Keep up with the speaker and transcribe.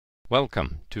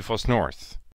Welcome to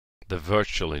foss-north, the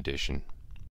virtual edition.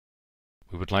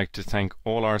 We would like to thank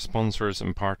all our sponsors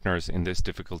and partners in this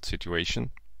difficult situation.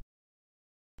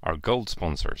 Our gold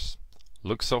sponsors,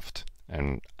 Luxoft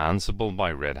and Ansible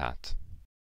by Red Hat.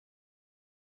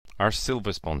 Our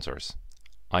silver sponsors,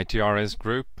 ITRS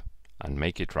Group and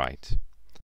Make It Right.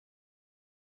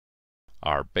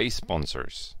 Our base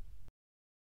sponsors,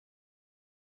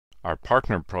 our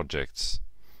partner projects,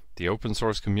 the open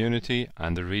source community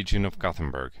and the region of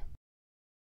Gothenburg.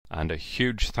 And a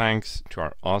huge thanks to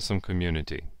our awesome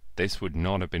community. This would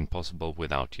not have been possible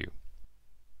without you.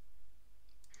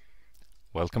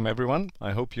 Welcome everyone.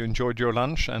 I hope you enjoyed your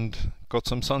lunch and got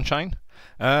some sunshine.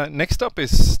 Next up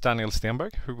is Daniel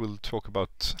Stenberg, who will talk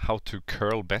about how to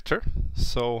curl better.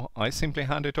 So I simply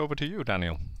hand it over to you,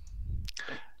 Daniel.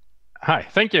 Hi,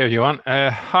 thank you, Johan.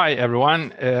 Hi,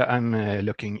 everyone. I'm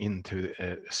looking into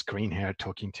a screen here,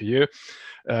 talking to you.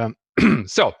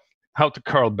 So, how to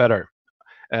curl better.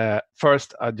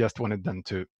 First, I just wanted then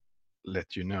to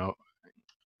let you know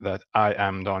that I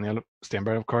am Daniel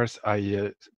Stenberg, of course.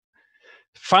 I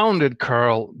founded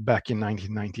curl back in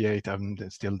 1998. I'm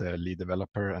still the lead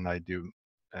developer, and I do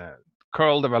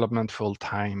curl development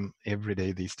full-time every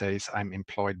day these days. I'm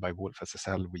employed by Wolf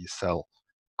SSL. We sell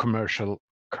commercial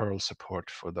curl support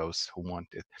for those who want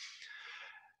it.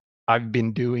 I've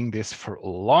been doing this for a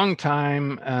long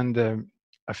time, and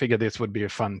I figured this would be a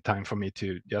fun time for me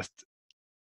to just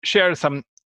share some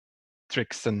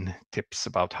tricks and tips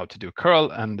about how to do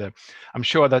curl. And I'm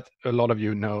sure that a lot of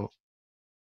you know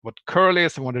what curl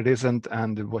is and what it isn't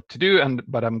and what to do,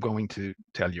 but I'm going to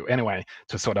tell you anyway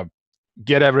to sort of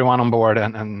get everyone on board,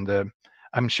 and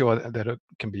I'm sure that there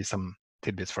can be some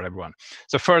tidbits for everyone.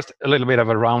 So first, a little bit of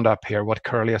a roundup here, what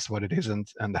curl is, what it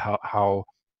isn't, and how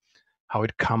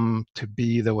it come to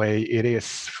be the way it is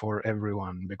for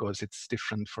everyone, because it's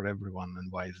different for everyone.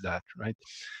 And why is that, right?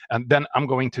 And then I'm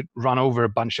going to run over a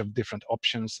bunch of different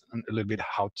options and a little bit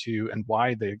how to and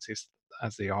why they exist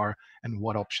as they are, and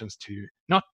what options to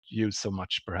not use so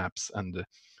much perhaps, and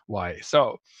why.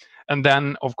 So, and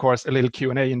then of course a little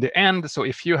Q&A in the end. So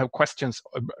if you have questions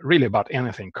really about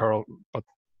anything curl, but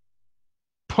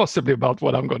possibly about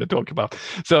what I'm going to talk about,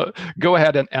 so go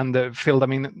ahead and fill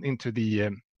them into the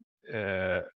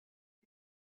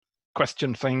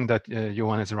question thing that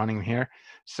Johan is running here.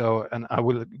 So, and I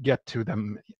will get to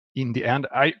them in the end.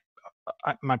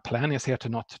 My plan is here to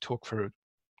not talk for a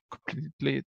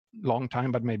completely long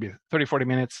time, but maybe 30-40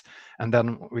 minutes, and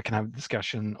then we can have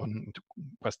discussion on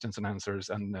questions and answers,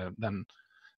 and then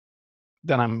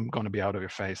I'm going to be out of your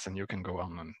face and you can go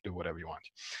on and do whatever you want.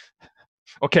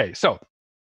 Okay, so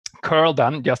curl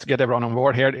then, just to get everyone on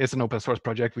board here, is an open source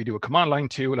project. We do a command line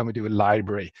tool and we do a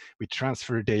library. We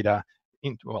transfer data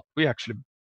into, well, we actually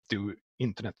do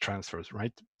internet transfers,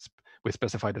 right? We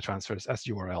specify the transfers as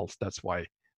URLs. That's why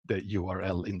the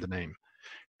URL in the name.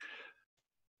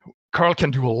 Curl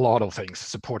can do a lot of things,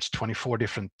 supports 24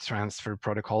 different transfer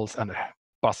protocols and a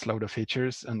busload of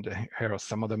features. And here are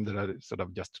some of them that are sort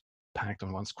of just packed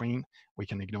on one screen. We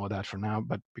can ignore that for now,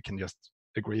 but we can just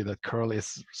agree that curl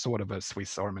is sort of a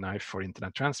Swiss Army knife for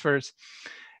internet transfers.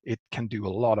 It can do a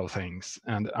lot of things,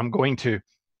 and I'm going to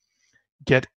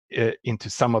get into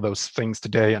some of those things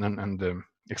today and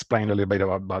explain a little bit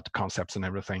about concepts and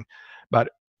everything. But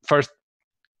first,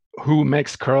 who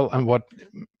makes curl, and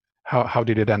how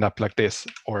did it end up like this,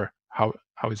 or how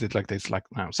is it like this like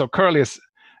now? So curl is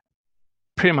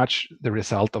pretty much the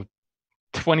result of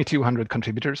 2,200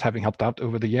 contributors having helped out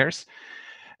over the years.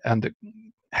 And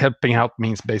helping out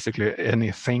means basically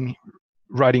anything: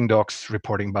 writing docs,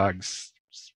 reporting bugs,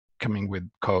 coming with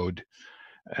code,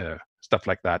 stuff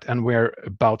like that. And we're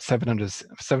about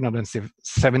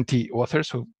 770 authors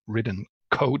who've written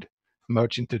code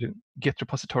merged into the Git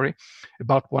repository.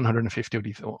 About 150 of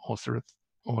these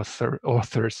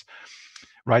authors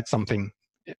write something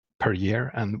per year,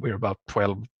 and we're about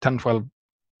 12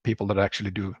 people that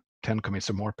actually do 10 commits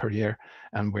or more per year,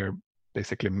 and we're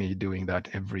basically me doing that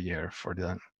every year for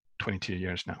the 22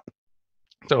 years now.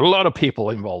 So a lot of people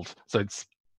involved. So it's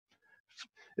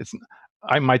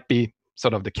I might be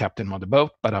sort of the captain on the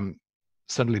boat, but I'm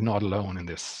certainly not alone in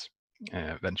this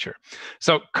venture.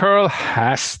 So curl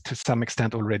has to some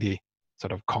extent already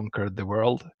sort of conquered the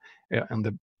world. And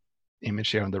the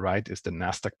image here on the right is the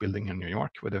NASDAQ building in New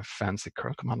York with a fancy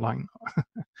curl command line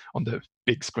on the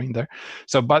big screen there.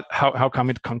 So, but how come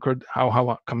it conquered?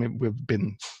 How come we've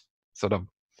been sort of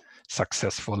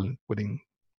successful within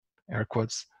air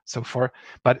quotes so far?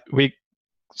 But we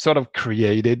sort of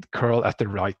created curl at the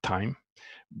right time,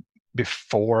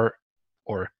 before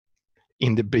or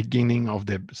in the beginning of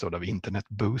the sort of internet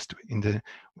boost.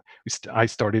 I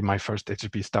started my first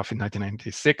HTTP stuff in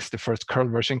 1996. The first curl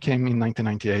version came in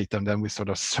 1998, and then we sort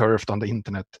of surfed on the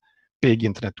internet, big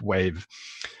internet wave.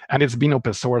 And it's been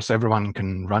open source. Everyone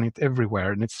can run it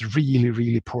everywhere, and it's really,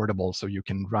 really portable, so you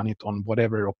can run it on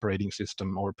whatever operating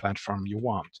system or platform you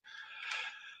want.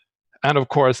 And of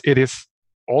course, it is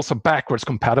also backwards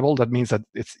compatible. That means that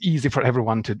it's easy for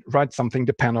everyone to write something,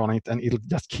 depend on it, and it'll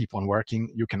just keep on working.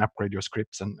 You can upgrade your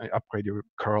scripts and upgrade your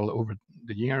curl over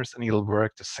the years, and it'll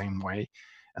work the same way.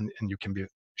 And you can be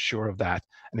sure of that.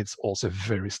 And it's also a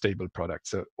very stable product.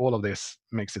 So all of this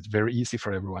makes it very easy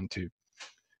for everyone to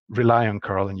rely on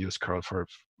curl and use curl for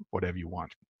whatever you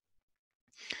want.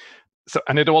 So,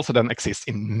 and it also then exists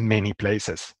in many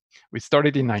places. We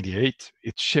started in '98.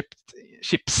 It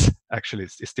ships, actually,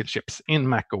 it still ships in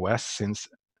Mac OS since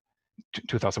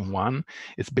 2001.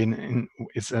 It's been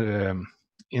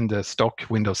in the stock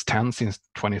Windows 10 since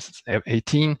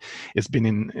 2018.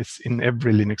 It's in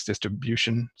every Linux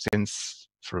distribution since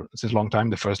a long time.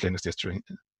 The first Linux distro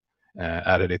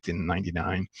added it in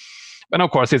 '99. And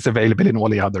of course, it's available in all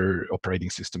the other operating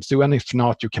systems too. And if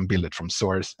not, you can build it from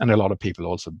source. And a lot of people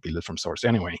also build it from source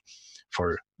anyway,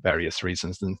 for various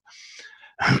reasons.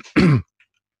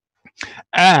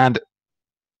 And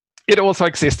it also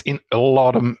exists in a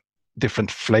lot of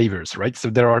different flavors, right? So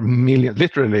there are millions,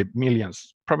 literally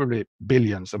millions, probably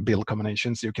billions of build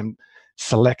combinations you can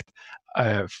select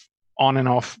on and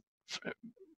off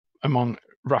among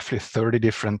roughly 30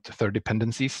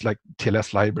 dependencies, like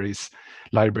TLS libraries,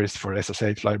 libraries for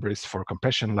SSH, libraries for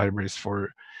compression, libraries for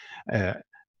a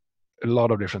lot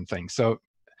of different things. So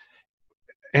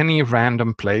any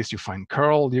random place you find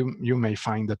curl, you may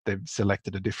find that they've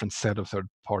selected a different set of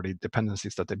third-party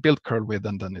dependencies that they build curl with,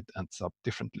 and then it ends up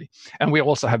differently. And we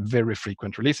also have very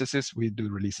frequent releases. We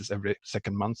do releases every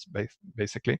second month,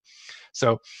 basically.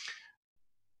 So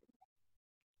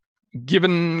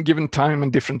given time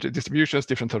and different distributions,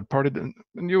 different third-party, and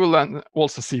you will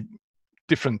also see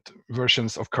different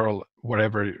versions of curl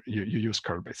wherever you use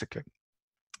curl, basically.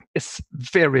 It's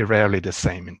very rarely the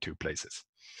same in two places.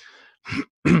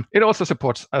 It also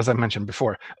supports, as I mentioned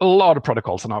before, a lot of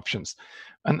protocols and options.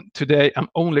 And today I'm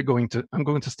going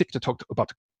to stick to talk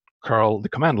about curl, the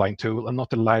command line tool, and not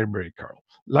the library curl.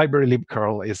 Library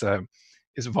libcurl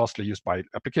is vastly used by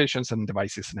applications and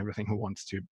devices and everything who wants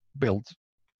to build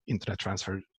internet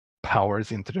transfer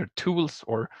powers into their tools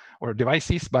or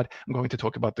devices. But I'm going to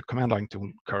talk about the command line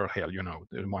tool curl here,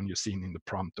 the one you've seen in the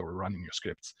prompt or running your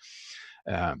scripts.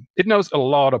 It knows a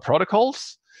lot of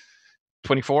protocols,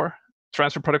 24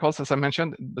 transfer protocols, as I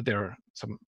mentioned, but there are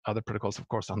some other protocols, of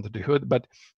course, under the hood. But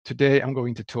today I'm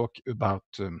going to talk about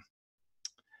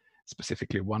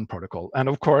specifically one protocol. And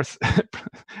of course,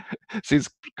 since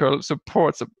curl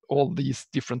supports all these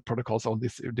different protocols, all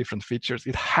these different features,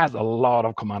 it has a lot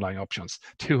of command line options,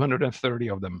 230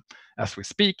 of them as we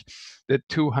speak. The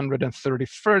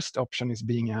 231st option is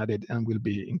being added and will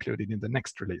be included in the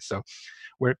next release. So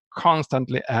we're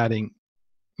constantly adding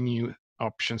new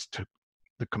options to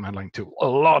the command line tool, a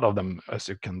lot of them, as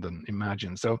you can then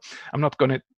imagine. So I'm not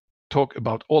going to talk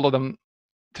about all of them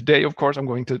today. Of course, I'm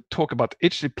going to talk about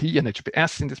HTTP and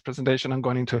HTTPS in this presentation. I'm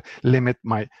going to limit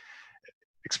my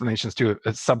explanations to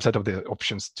a subset of the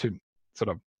options, to sort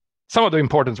of some of the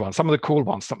important ones, some of the cool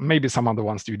ones, maybe some of the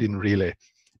ones you didn't really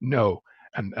know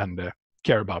and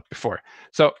care about before.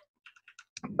 So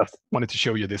I wanted to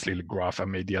show you this little graph I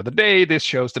made the other day. This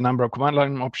shows the number of command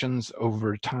line options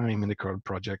over time in the curl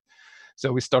project.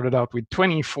 So we started out with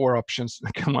 24 options,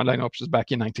 command line options,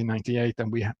 back in 1998,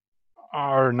 and we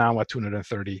are now at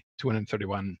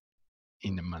 231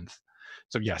 in a month.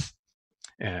 So yes,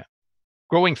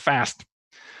 growing fast.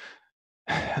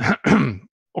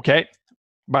 Okay,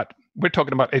 but we're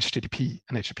talking about HTTP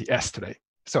and HTTPS today.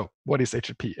 So what is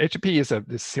HTTP? HTTP is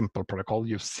this simple protocol.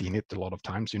 You've seen it a lot of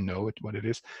times. You know it, what it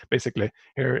is. Basically,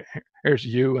 here's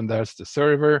you, and there's the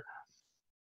server.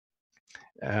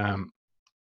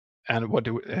 And what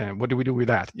do we do with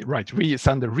that? Right, we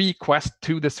send a request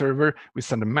to the server. We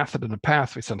send a method and a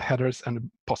path. We send headers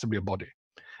and possibly a body.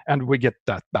 And we get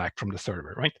that back from the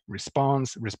server, right?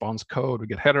 Response code, we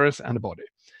get headers and a body.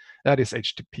 That is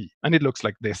HTTP. And it looks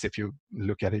like this if you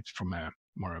look at it from a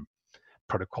more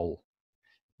protocol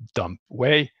dump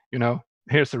way.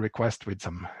 Here's a request with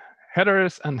some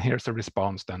headers, and here's a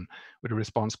response then with a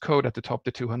response code at the top,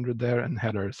 the 200 there, and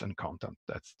headers and content.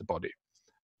 That's the body.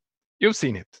 You've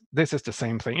seen it. This is the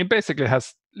same thing. It basically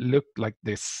has looked like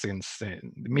this since the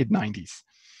mid-90s.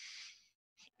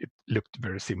 It looked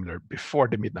very similar before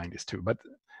the mid-90s too, but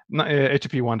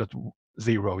HTTP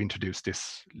 1.0 introduced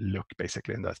this look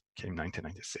basically, and that came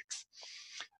 1996.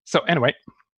 So anyway,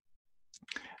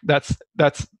 that's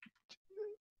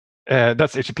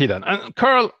HTTP then. And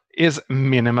curl is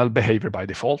minimal behavior by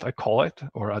default, I call it,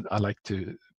 or I like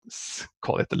to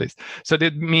call it at least. So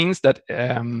that means that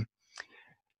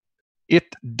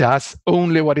it does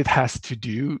only what it has to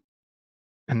do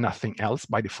and nothing else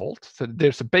by default. So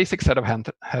there's a basic set of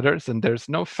headers and there's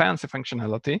no fancy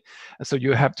functionality. And so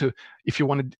you have to, if you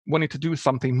wanted to do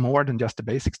something more than just the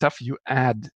basic stuff, you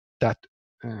add that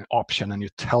option and you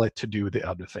tell it to do the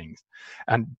other things.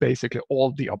 And basically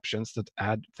all the options that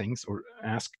add things or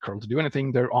ask curl to do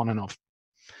anything, they're on and off.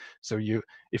 So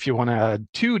if you want to add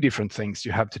two different things,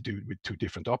 you have to do it with two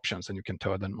different options, and you can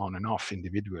turn them on and off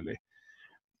individually,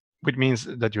 which means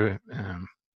that you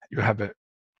have a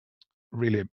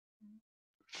really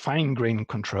fine-grained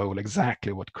control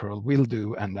exactly what curl will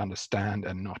do and understand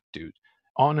and not do,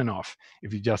 on and off.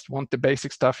 If you just want the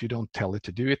basic stuff, you don't tell it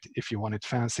to do it. If you want it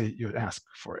fancy, you ask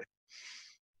for it.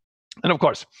 And of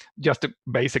course, just a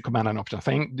basic command and option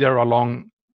thing, there are long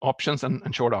options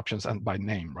and short options and by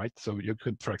name, right? So you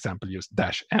could, for example, use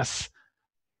 -s.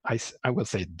 I will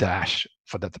say dash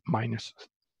for that minus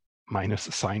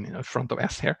sign in front of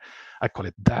s here. I call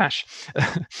it dash.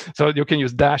 So you can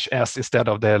use -s instead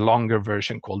of the longer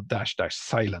version called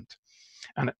 --silent.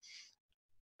 And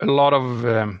a lot of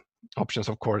options,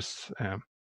 of course,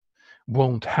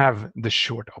 won't have the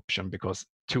short option because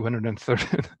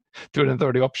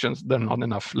 230 options, there are not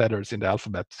enough letters in the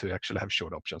alphabet to actually have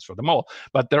short options for them all.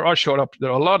 But there are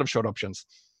a lot of short options.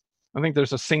 I think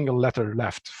there's a single letter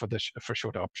left for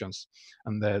short options,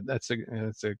 and it's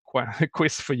a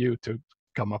quiz for you to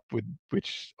come up with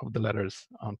which of the letters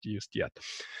aren't used yet.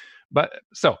 But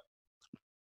so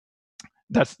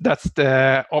that's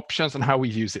the options and how we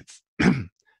use it.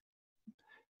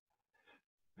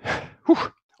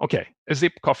 Okay, a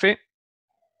sip coffee.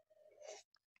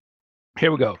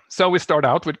 Here we go. So we start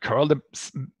out with curl, the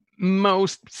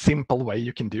most simple way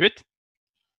you can do it.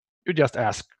 You just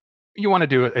ask, you want to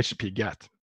do a HTTP GET.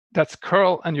 That's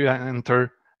curl, and you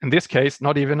enter, in this case,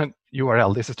 not even a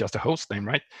URL. This is just a host name,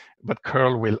 right? But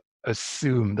curl will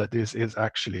assume that this is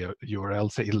actually a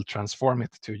URL, so it'll transform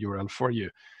it to a URL for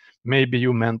you. Maybe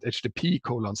you meant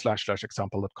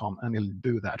http://example.com, and it'll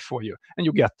do that for you. And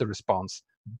you get the response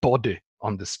body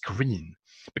on the screen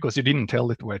because you didn't tell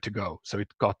it where to go. So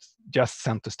it got just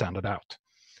sent to standard out.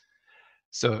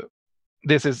 So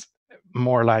this is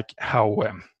more like how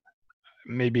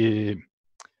maybe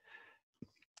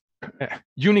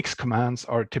Unix commands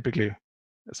are typically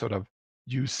sort of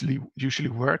usually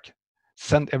work,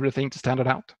 send everything to standard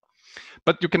out.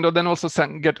 But you can then also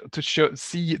get to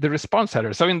see the response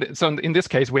header. So in this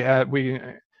case, we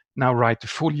now write the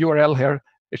full URL here,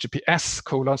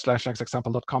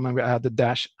 https://example.com, and we add the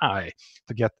 -i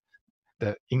to get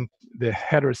the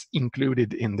headers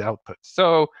included in the output.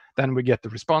 So then we get the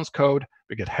response code,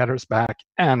 we get headers back,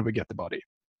 and we get the body.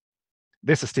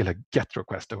 This is still a GET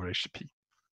request over HTTP.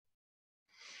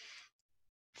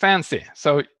 Fancy.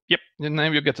 So yep,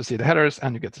 now you get to see the headers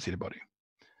and you get to see the body.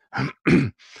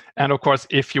 And of course,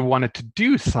 if you wanted to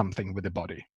do something with the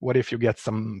body, what if you get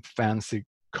some fancy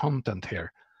content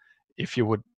here? If you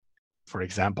would, for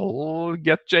example,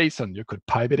 get JSON, you could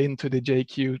pipe it into the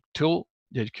JQ tool,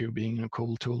 JQ being a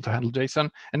cool tool to handle JSON,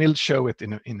 and it'll show it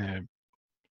in a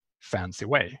fancy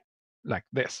way, like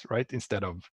this, right? Instead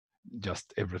of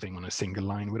just everything on a single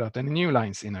line without any new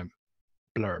lines in a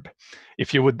blurb.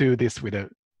 If you would do this with an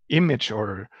image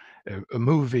or a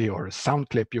movie or a sound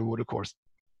clip, you would, of course,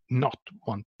 not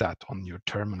want that on your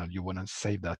terminal. You want to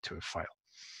save that to a file.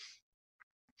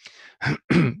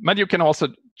 But you can also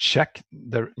check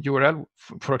the URL,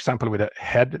 for example, with a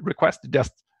head request.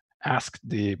 Just ask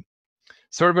the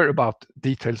server about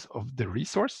details of the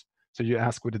resource. So you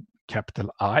ask with a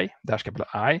capital I,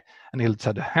 -I, and it'll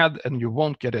set the head, and you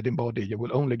won't get any body. You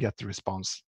will only get the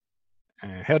response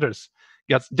headers.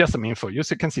 Just some info. You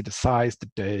can see the size,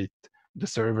 the date, the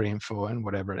server info, and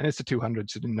whatever. And it's a 200,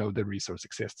 so you know the resource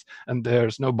exists. And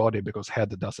there's no body because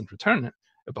head doesn't return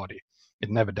a body. It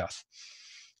never does.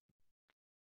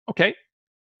 Okay,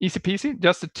 easy peasy,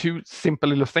 just the two simple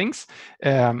little things.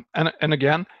 And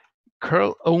again,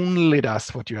 curl only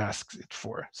does what you ask it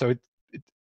for. So it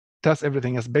does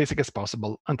everything as basic as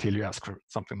possible until you ask for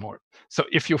something more. So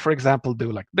if you, for example,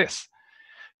 do like this,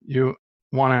 you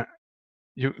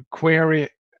query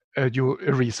a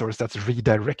resource that's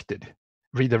redirected.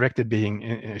 Redirected being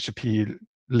HTTP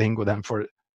lingo then for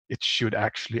it should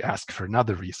actually ask for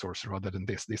another resource rather than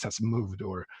this. This has moved,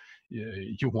 or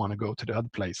you want to go to the other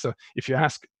place. So if you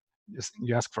ask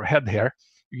for head here,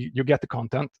 you get the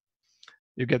content,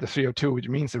 you get the 302, which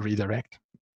means a redirect,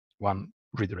 one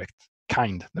redirect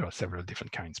kind. There are several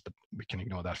different kinds, but we can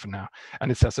ignore that for now.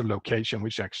 And it says a location,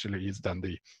 which actually is then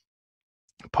the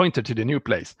pointer to the new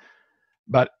place.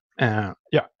 But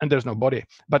yeah, and there's no body.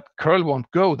 But curl won't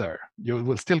go there. You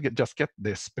will still just get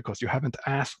this because you haven't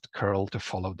asked curl to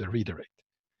follow the redirect.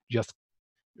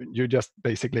 You just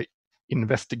basically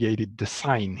investigated the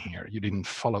sign here. You didn't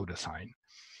follow the sign.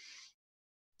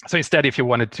 So instead, if you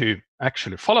wanted to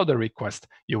actually follow the request,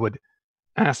 you would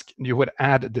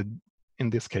add the, in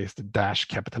this case, the dash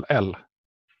capital L,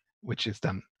 which is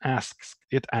then asks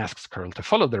curl to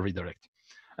follow the redirect.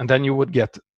 And then you would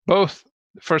get both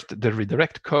first the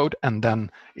redirect code, and then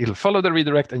it'll follow the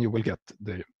redirect, and you will get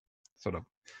the sort of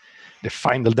the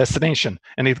final destination.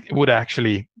 And it would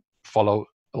actually follow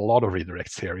a lot of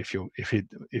redirects here.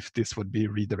 If this would be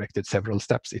redirected several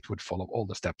steps, it would follow all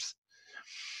the steps,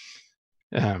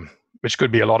 which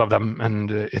could be a lot of them.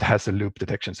 And it has a loop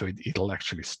detection, so it'll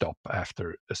actually stop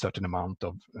after a certain amount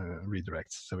of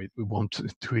redirects. So it won't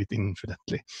do it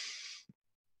infinitely.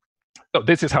 So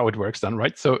this is how it works then,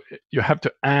 right? So you have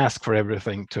to ask for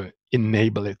everything to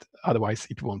enable it, otherwise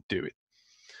it won't do it.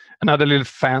 Another little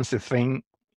fancy thing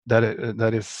that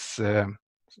is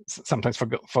sometimes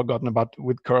forgotten about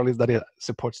with curl is that it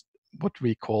supports what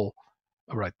we call,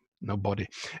 all right, no body,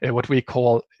 what we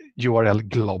call URL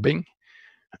globbing,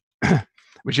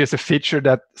 which is a feature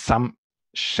that some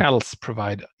shells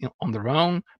provide on their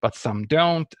own, but some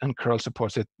don't, and curl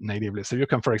supports it natively. So you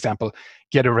can, for example,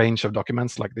 get a range of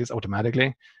documents like this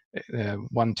automatically,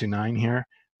 1 to 9 here,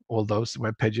 all those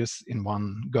web pages in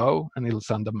one go, and it'll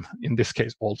send them, in this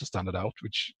case, all to standard out,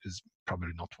 which is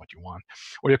probably not what you want.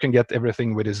 Or you can get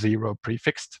everything with a 0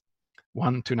 prefixed,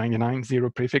 1 to 99, 0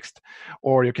 prefixed,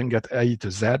 or you can get A to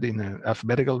Z in an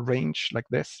alphabetical range like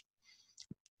this.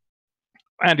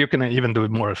 And you can even do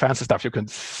more fancy stuff. You can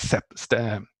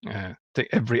take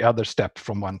every other step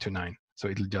from 1 to 9. So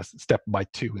it'll just step by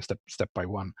 2 and step by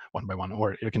 1 by 1.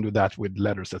 Or you can do that with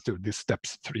letters that do these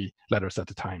steps 3 letters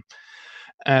at a time.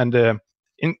 And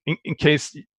in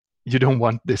case you don't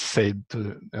want this saved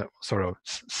to sort of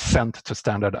sent to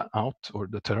standard out or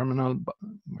the terminal,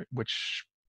 which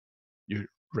you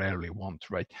rarely want,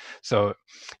 right? So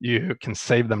you can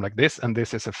save them like this, and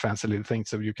this is a fancy little thing.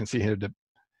 So you can see here the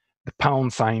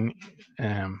pound sign,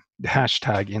 the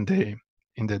hashtag in the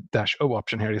 -O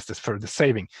option here is this for the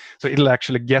saving. So it'll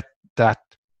actually get that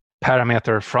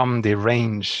parameter from the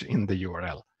range in the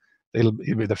URL. It'll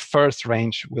be the first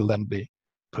range will then be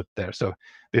put there. So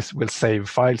this will save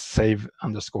files, save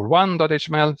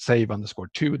 _1.html, save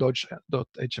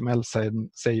 _2.html, save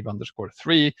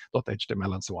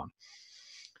 _3.html, and so on.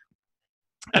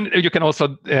 And you can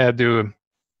also do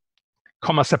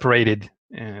comma-separated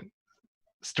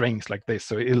strings like this.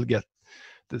 So it'll get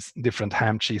this different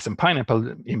ham, cheese, and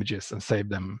pineapple images and save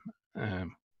them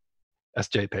as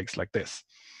JPEGs like this.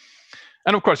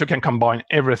 And of course, you can combine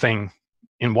everything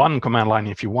in one command line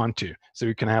if you want to. So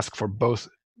you can ask for both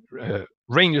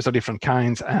ranges of different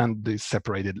kinds and the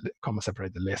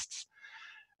comma-separated lists.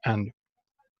 And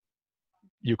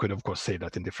you could, of course, save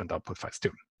that in different output files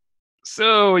too.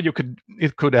 So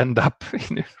it could end up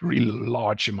in a real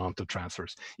large amount of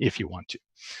transfers if you want to.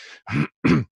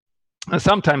 And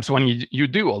sometimes when you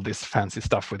do all this fancy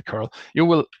stuff with curl, you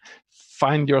will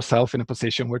find yourself in a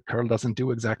position where curl doesn't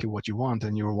do exactly what you want,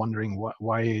 and you're wondering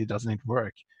why doesn't it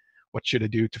work? What should I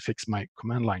do to fix my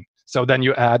command line? So then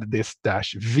you add this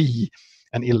 -v,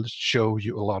 and it'll show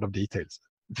you a lot of details.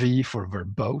 V for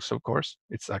verbose, of course.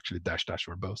 It's actually --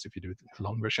 verbose if you do the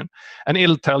long version. And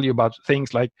it'll tell you about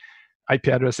things like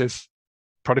IP addresses,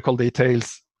 protocol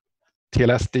details,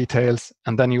 TLS details,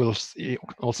 and then you will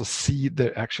also see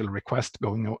the actual request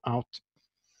going out.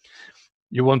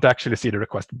 You won't actually see the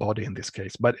request body in this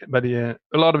case, but a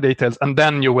lot of details, and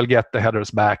then you will get the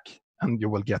headers back, and you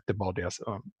will get the body as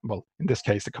well. In this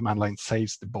case, the command line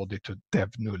saves the body to dev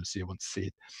null, so you won't see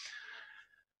it.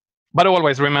 But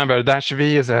always remember, -v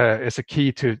is a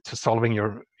key to solving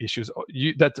your issues.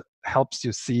 That helps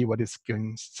you see what is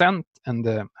getting sent and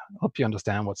help you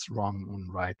understand what's wrong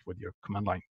and right with your command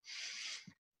line.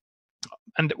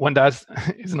 And when that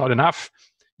is not enough,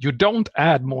 you don't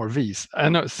add more Vs. I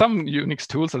know some Unix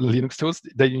tools or Linux tools,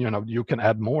 you can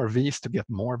add more Vs to get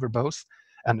more verbose.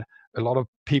 And a lot of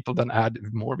people then add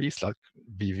more Vs, like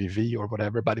VVV or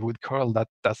whatever, but with curl, that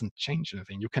doesn't change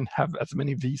anything. You can have as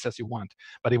many Vs as you want,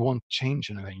 but it won't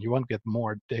change anything. You won't get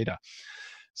more data.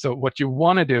 So what you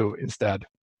want to do instead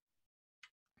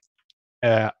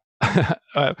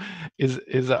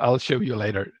is I'll show you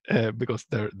later because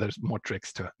there's more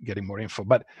tricks to getting more info.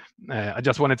 But I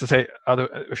just wanted to say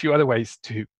a few other ways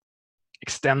to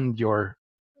extend your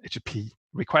HTTP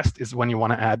request is when you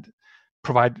want to add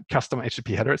provide custom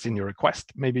HTTP headers in your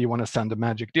request. Maybe you want to send a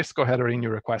magic disco header in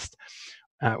your request,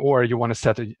 or you want to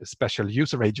set a special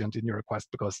user agent in your request,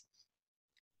 because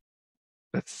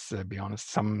let's be honest,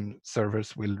 some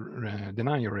servers will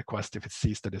deny your request if it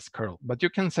sees that it's curl. But you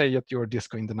can say that you're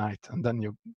discoing the night, and then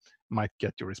you might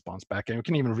get your response back. And you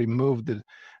can even remove the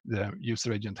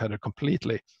user agent header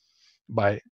completely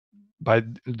by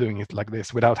doing it like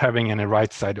this, without having any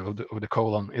right side of the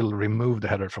colon. It'll remove the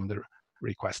header from the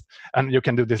request. And you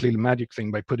can do this little magic thing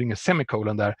by putting a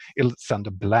semicolon there. It'll send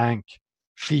a blank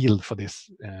field for this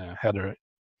header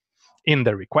in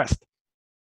the request.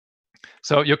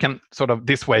 So you can sort of,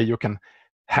 this way, you can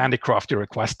handicraft your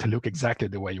request to look exactly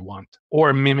the way you want,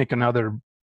 or mimic another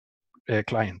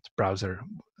client, browser,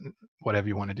 whatever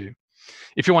you want to do.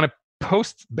 If you want to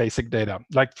post basic data,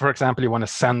 like for example, you want to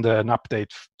send an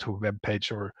update to a web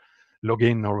page or log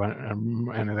in or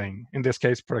anything. In this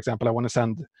case, for example, I want to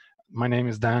send, my name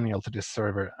is Daniel, to this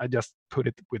server. I just put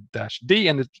it with -d,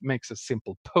 and it makes a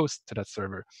simple post to that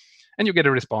server. And you get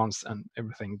a response and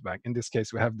everything back. In this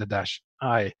case, we have the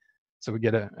 -i. So we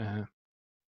get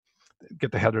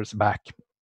the headers back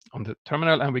on the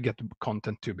terminal, and we get the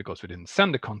content too, because we didn't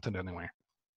send the content anyway.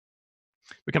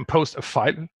 We can post a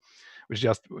file, which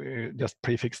just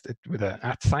prefixed it with an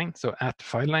 @ sign, so @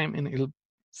 file name, and it'll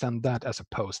send that as a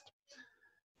post.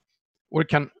 We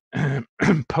can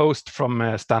post from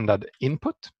a standard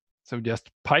input, so just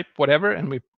pipe whatever, and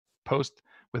we post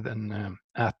with an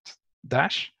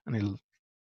 @dash, and it'll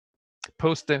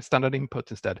post the standard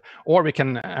input instead. Or we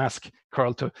can ask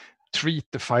curl to treat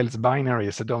the file's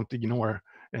binary, so don't ignore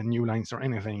new lines or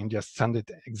anything, and just send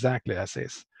it exactly as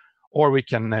is. Or we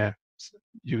can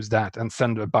use that and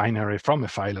send a binary from a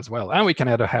file as well. And we can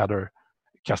add a header,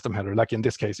 custom header. Like in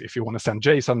this case, if you want to send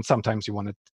JSON, sometimes you want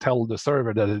to tell the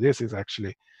server that this is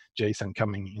actually JSON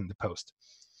coming in the post.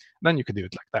 Then you could do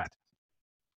it like that.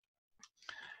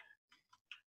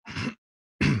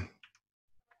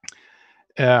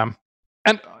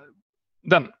 And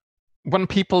then when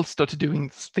people start doing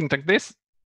things like this,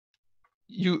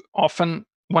 you often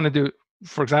want to do,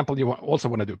 for example, you also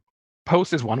want to do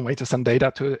post is one way to send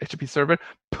data to a HTTP server.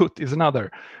 Put is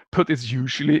another. Put is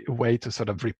usually a way to sort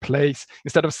of replace,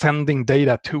 instead of sending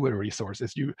data to a resource,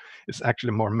 it's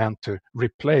actually more meant to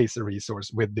replace a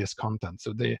resource with this content.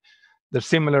 So they're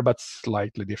similar but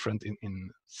slightly different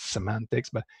in semantics.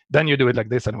 But then you do it like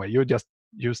this anyway. You just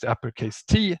use the uppercase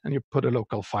T, and you put a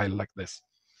local file like this.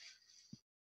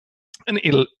 And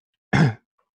it'll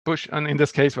push, and in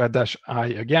this case, we had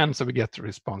 -i again, so we get the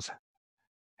response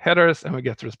headers, and we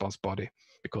get the response body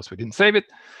because we didn't save it.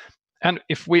 And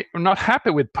if we are not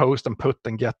happy with post and put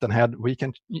and get and head, we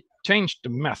can change the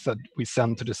method we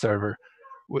send to the server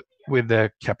with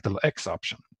the X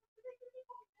option.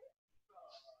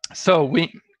 So we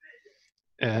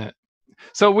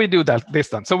do that this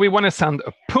time. So we want to send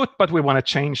a put, but we want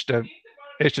to change the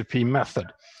HTTP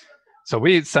method. So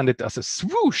we send it as a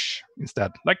swoosh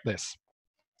instead, like this.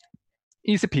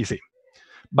 Easy peasy.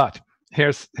 But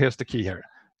here's the key here.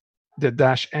 The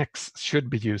 -x should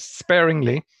be used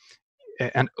sparingly,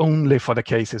 and only for the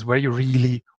cases where you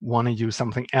really want to use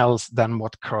something else than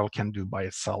what curl can do by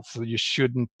itself. So you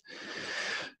shouldn't.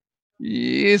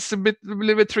 It's a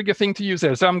little bit tricky thing to use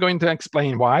there. So I'm going to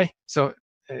explain why. So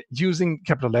using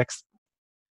X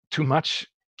too much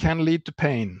can lead to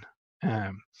pain.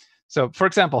 So for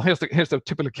example, here's the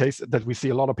typical case that we see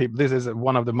a lot of people. This is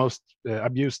one of the most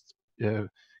abused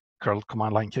curl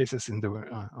command line cases in the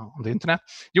on the internet.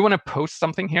 You want to post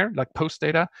something here, like post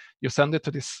data. You send it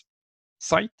to this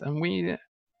site, and we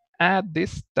add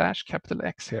this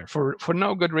 -X here for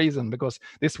no good reason, because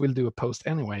this will do a post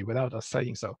anyway without us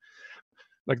saying so,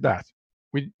 like that.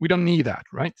 We don't need that,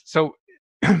 right? So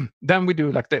then we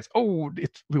do like this. Oh,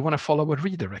 we want to follow a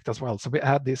redirect as well, so we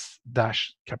add this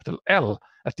 -L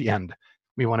at the end.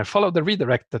 We want to follow the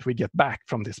redirect that we get back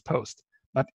from this post,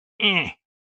 but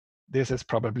this is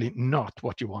probably not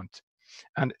what you want.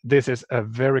 And this is a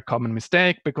very common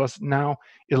mistake, because now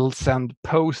it'll send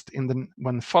post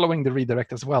when following the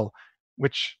redirect as well,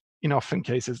 which in often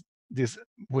cases this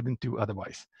wouldn't do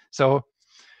otherwise. So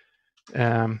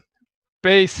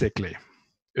basically,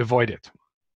 avoid it.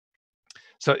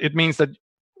 So it means that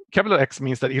X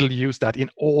means that it'll use that in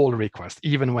all requests,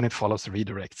 even when it follows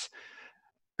redirects.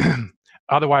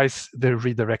 Otherwise, the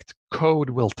redirect code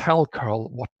will tell curl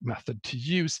what method to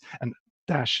use, and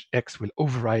 -X will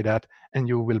override that, and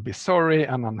you will be sorry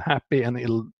and unhappy, and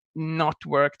it'll not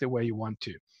work the way you want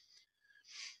to.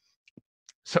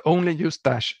 So only use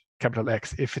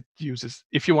 -X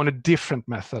if you want a different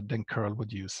method than curl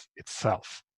would use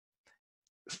itself.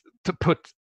 To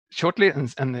put shortly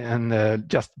and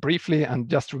just briefly, and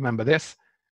just remember this: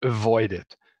 avoid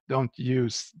it. Don't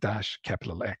use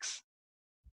 -X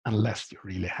unless you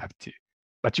really have to,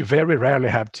 but you very rarely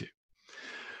have to.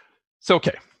 So,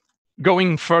 okay,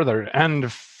 going further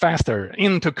and faster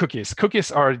into cookies.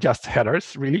 Cookies are just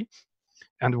headers, really,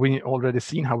 and we already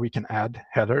seen how we can add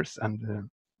headers and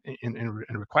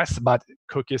in requests, but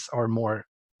cookies are more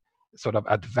sort of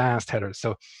advanced headers.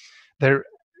 So they're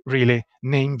really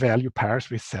name value pairs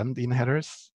we send in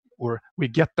headers, or we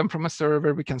get them from a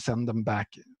server, we can send them back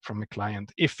from a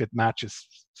client if it matches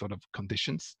sort of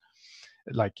conditions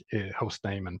like host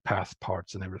name and path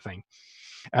parts and everything.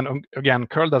 And again,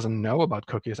 curl doesn't know about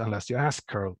cookies unless you ask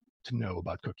curl to know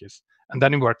about cookies. And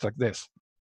then it works like this.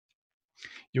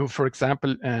 You, for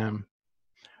example,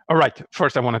 all right,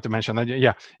 first I wanted to mention that,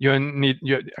 yeah, you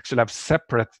actually have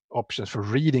separate options for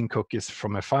reading cookies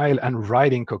from a file and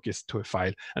writing cookies to a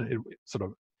file, and sort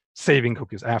of saving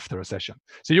cookies after a session.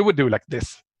 So you would do like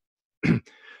this.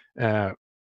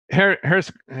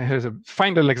 Here's a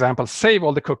final example. Save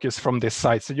all the cookies from this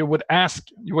site. So you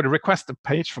would request a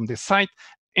page from this site.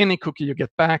 Any cookie you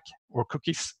get back, or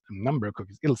cookies, a number of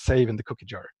cookies, it'll save in the cookie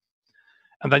jar.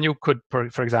 And then you could,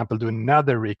 for example, do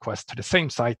another request to the same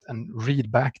site and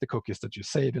read back the cookies that you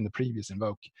saved in the previous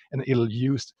invoke, and it'll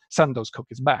send those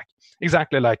cookies back,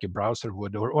 exactly like a browser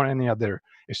would, or any other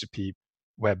HTTP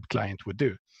web client would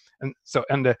do. And so,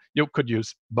 you could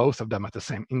use both of them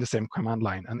in the same command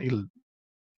line, and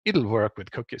it'll work with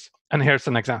cookies. And here's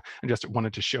an example. I just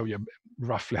wanted to show you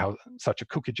roughly how such a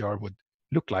cookie jar would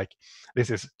look like. This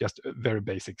is just a very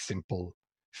basic, simple,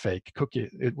 fake cookie.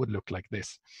 It would look like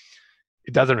this.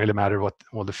 It doesn't really matter what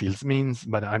all the fields means,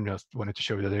 but I just wanted to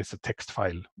show you that there's a text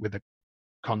file with the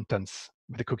contents,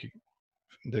 with the cookie,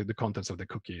 the contents of the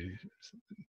cookie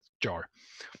jar.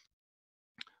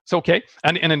 So, okay,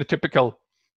 and in a typical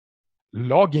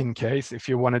login case, if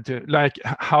you wanted to, like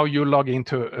how you log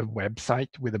into a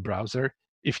website with a browser,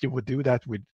 if you would do that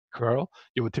with curl,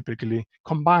 you would typically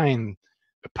combine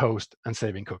a post and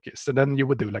saving cookies. So then you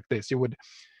would do like this. You would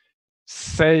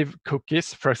save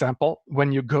cookies, for example,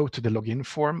 when you go to the login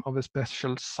form of a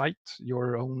special site,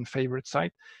 your own favorite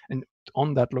site, and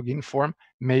on that login form,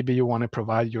 maybe you want to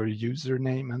provide your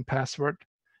username and password,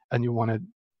 and you want to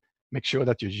make sure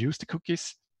that you use the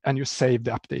cookies and you save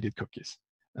the updated cookies.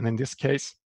 And in this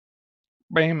case,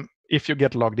 bam, if you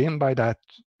get logged in by that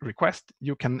request,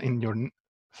 you can, in your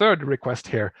third request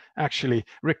here, actually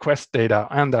request data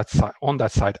on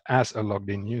that site as a logged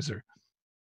in user.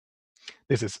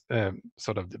 This is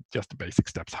sort of just the basic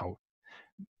steps how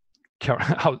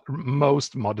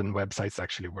most modern websites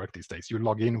actually work these days. You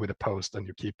log in with a post and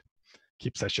you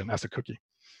keep session as a cookie.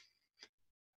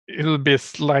 It'll be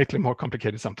slightly more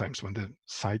complicated sometimes when the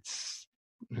sites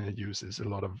uses a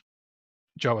lot of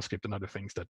JavaScript and other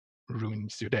things that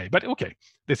ruins your day. But okay,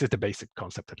 this is the basic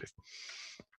concept at least.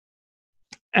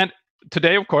 And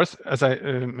today, of course, as I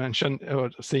mentioned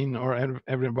or seen, or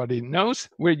everybody knows,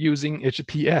 we're using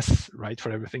HTTPS, right,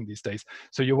 for everything these days.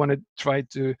 So you want to try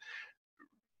to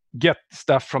get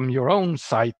stuff from your own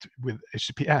site with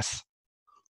HTTPS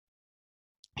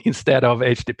instead of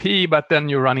HTTP, but then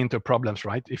you run into problems,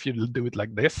 right? If you do it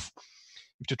like this,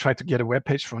 if you try to get a web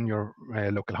page from your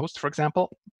local host, for example,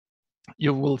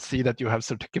 you will see that you have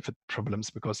certificate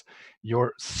problems because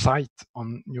your site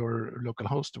on your local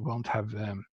host won't have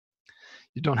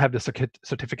you don't have the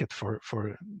certificate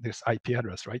for this IP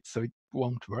address, right? So it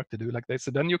won't work to do like this.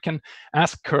 So then you can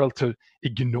ask curl to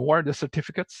ignore the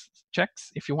certificates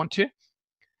checks if you want to,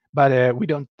 but we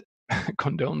don't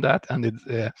condone that, and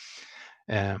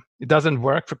it doesn't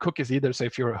work for cookies either. So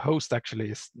if your host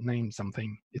actually is named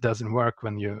something, it doesn't work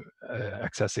when you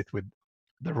access it with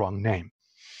the wrong name.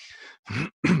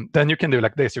 Then you can do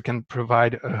like this. You can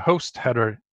provide a host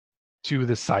header to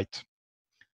the site.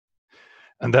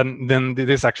 And then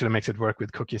this actually makes it work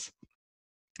with cookies.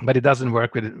 But it doesn't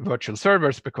work with virtual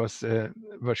servers because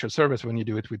virtual servers, when you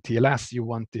do it with TLS, you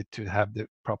want it to have the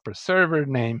proper server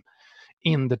name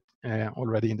in the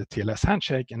already in the TLS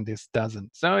handshake, and this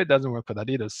doesn't. So it doesn't work for that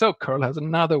either. So curl has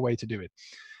another way to do it.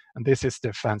 And this is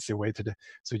the fancy way to do.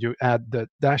 So you add the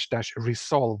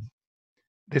 --resolve.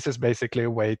 This is basically a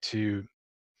way to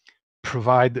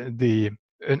provide an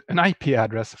IP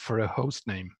address for a host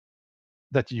name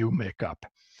that you make up,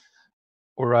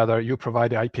 or rather you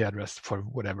provide the IP address for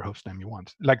whatever host name you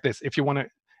want. Like this, if you want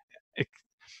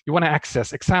to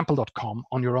access example.com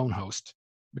on your own host,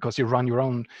 because you want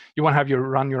to have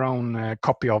run your own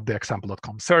copy of the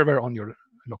example.com server on your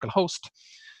local host,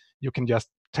 you can just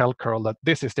tell curl that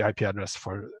this is the IP address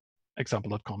for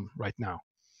example.com right now.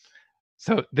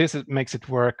 So this makes it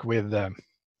work with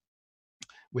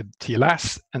with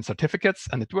TLS and certificates,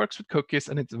 and it works with cookies,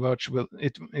 and it's virtual.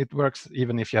 It works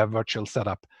even if you have virtual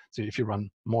setup. So if you run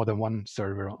more than one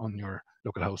server on your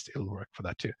local host, it'll work for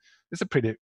that too. It's a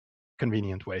pretty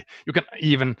convenient way. You can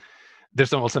even,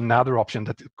 there's also another option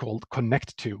that is called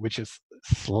connect to, which is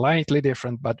slightly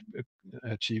different, but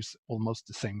achieves almost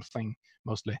the same thing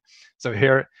mostly. So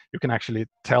here you can actually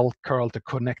tell curl to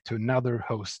connect to another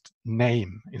host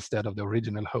name instead of the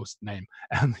original host name,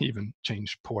 and even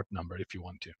change port number if you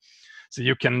want to. So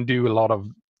you can do a lot of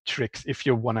tricks if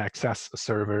you want to access a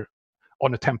server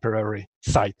on a temporary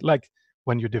site, like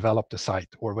when you develop the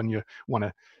site, or when you want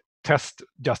to test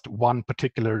just one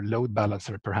particular load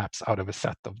balancer, perhaps out of a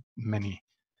set of many.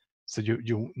 So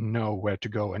you know where to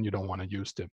go, and you don't want to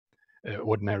use the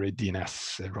ordinary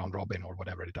DNS round robin or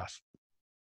whatever it does.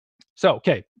 So,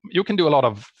 okay, you can do a lot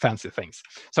of fancy things.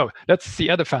 So let's see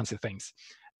other fancy things.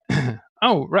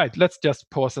 Oh, right, let's just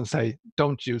pause and say,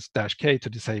 don't use -K to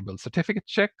disable certificate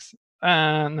checks.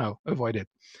 No, avoid it.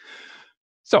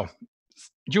 So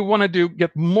you want to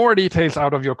get more details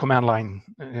out of your command line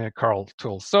curl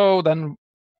tool. So then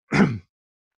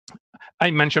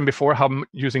I mentioned before how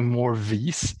using more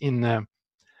V's in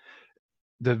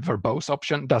the verbose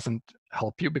option doesn't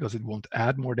help you because it won't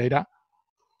add more data.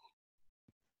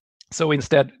 So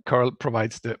instead, curl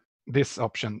provides this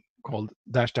option called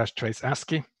 --trace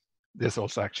ASCII. There's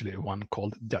also actually one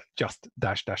called just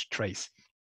 --trace.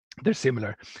 They're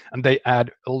similar, and they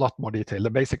add a lot more detail. They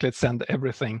basically send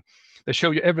everything. They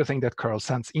show you everything that curl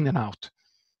sends in and out,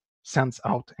 sends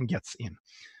out and gets in.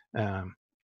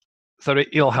 So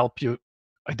it'll help you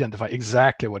identify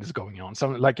exactly what is going on. So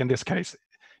like in this case,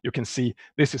 you can see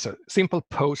this is a simple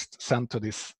post sent to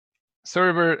this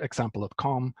server,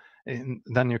 example.com, and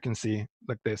then you can see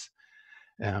like this,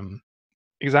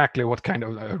 exactly what kind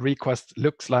of a request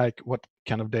looks like, what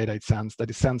kind of data it sends, that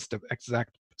it sends the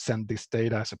exact send this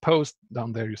data as a post.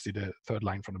 Down there, you see the third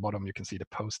line from the bottom, you can see the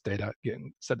post data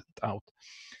getting sent out.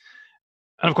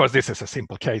 And of course, this is a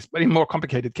simple case, but in more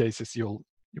complicated cases, you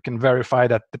can verify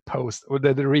that the post or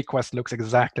the request looks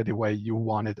exactly the way you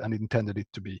wanted and intended it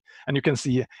to be. And you can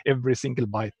see every single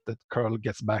byte that curl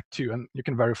gets back to, and you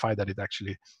can verify that it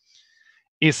actually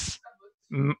is,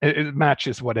 it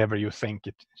matches whatever you think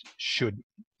it should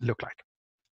look like.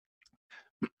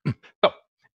 So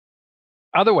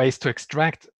other ways to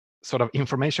extract sort of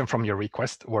information from your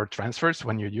request or transfers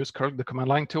when you use curl, the command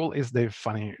line tool, is the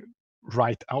funny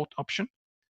write out option.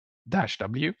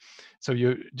 -W. So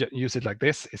you use it like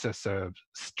this. It's as a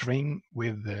string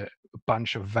with a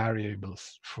bunch of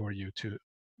variables for you to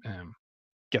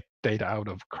get data out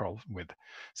of curl with.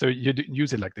 So you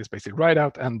use it like this, basically write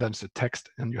out, and then it's a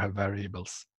text, and you have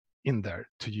variables in there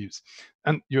to use.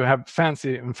 And you have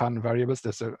fancy and fun variables.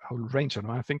 There's a whole range of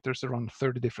them. I think there's around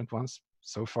 30 different ones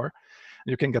so far.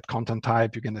 You can get content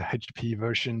type, you can get HTTP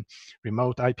version,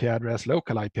 remote IP address,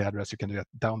 local IP address, you can get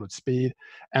download speed,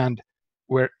 and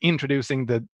we're introducing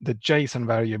the JSON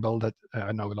variable that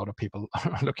I know a lot of people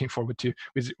are looking forward to,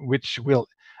 which will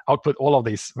output all of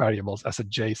these variables as a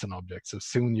JSON object. So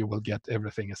soon you will get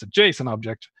everything as a JSON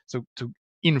object. So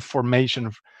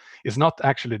information is not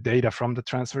actually data from the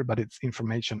transfer, but it's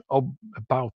information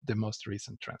about the most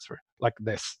recent transfer, like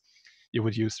this. You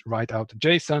would use write out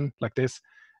JSON like this,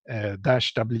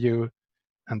 -W,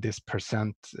 and this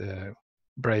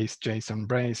brace, JSON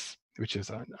brace, which is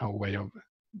a way of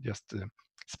just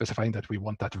specifying that we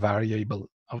want that variable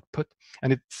output,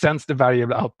 and it sends the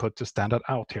variable output to standard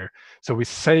out here. So we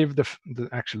save the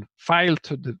actual file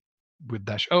with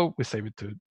 -O, we save it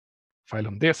to file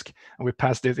on disk, and we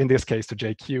pass this, in this case, to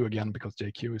JQ again, because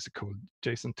JQ is a cool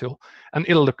JSON tool, and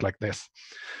it'll look like this.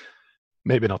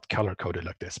 Maybe not color coded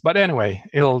like this, but anyway,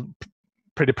 it'll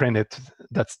pretty print it.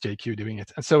 That's JQ doing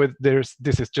it. And so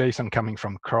this is JSON coming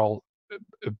from curl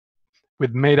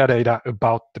with metadata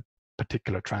about the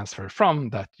particular transfer from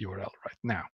that URL right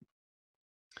now.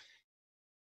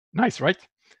 Nice, right?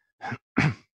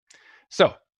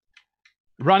 So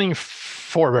running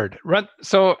forward,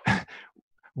 so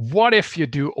what if you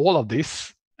do all of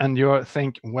this and you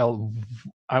think, well,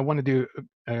 I want to do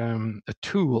a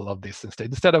tool of this instead.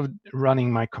 Instead of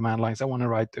running my command lines, I want to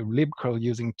write a libcurl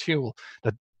using tool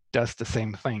that does the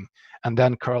same thing. And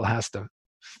then curl has the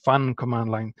fun command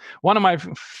line. One of my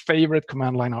favorite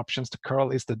command line options to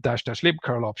curl is the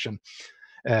 --libcurl option.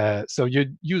 So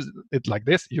you use it like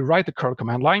this. You write the curl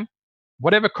command line,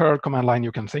 whatever curl command line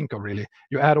you can think of, really.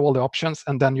 You add all the options,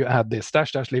 and then you add this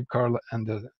 --libcurl and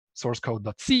the source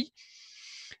code.c.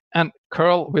 And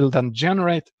curl will then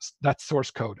generate that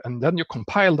source code, and then you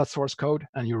compile that source code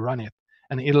and you run it,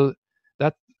 and it'll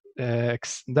that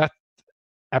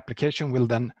application will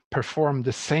then perform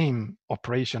the same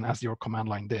operation as your command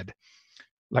line did,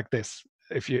 like this.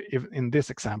 If in this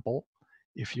example,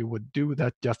 if you would do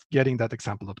that, just getting that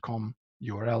example.com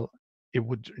URL, it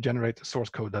would generate a source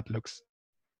code that looks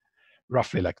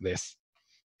roughly like this.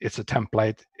 It's a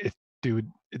template. It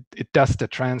does the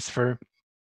transfer.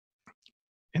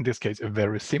 In this case, a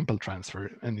very simple transfer,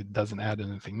 and it doesn't add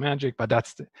anything magic. But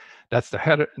that's the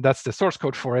header. That's the source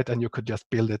code for it, and you could just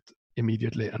build it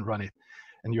immediately and run it,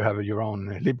 and you have your own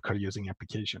libcurl using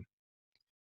application.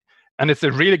 And it's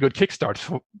a really good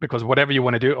kickstart because whatever you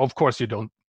want to do, of course, you don't.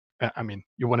 I mean,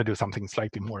 you want to do something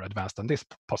slightly more advanced than this,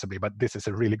 possibly, but this is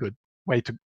a really good way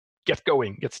to get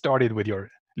going, get started with your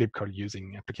libcurl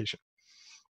using application.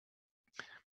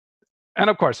 And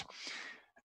of course,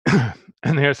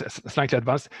 and here's slightly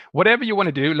advanced. Whatever you want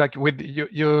to do, like with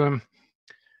you,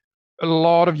 a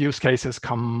lot of use cases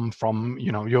come from,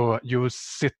 you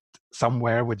sit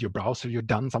somewhere with your browser, you've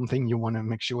done something, you want to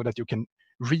make sure that you can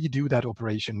redo that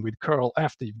operation with curl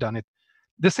after you've done it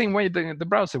the same way the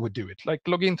browser would do it, like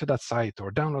log into that site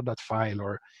or download that file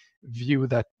or view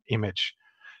that image.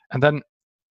 And then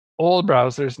all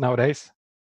browsers nowadays,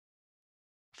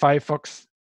 Firefox,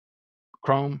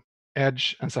 Chrome,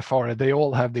 Edge, and Safari, they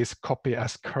all have this copy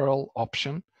as curl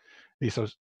option. These are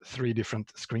 3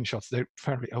 different screenshots. They're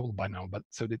fairly old by now, but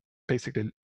so it basically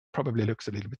probably looks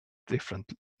a little bit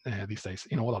different these days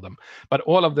in all of them. But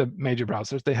all of the major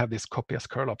browsers, they have this copy as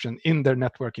curl option in their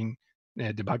networking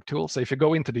debug tool. So if you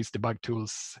go into this debug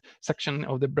tools section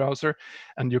of the browser,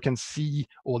 and you can see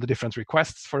all the different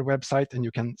requests for a website, and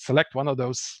you can select one of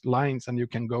those lines, and you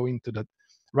can go into the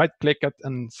right-click it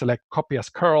and select copy as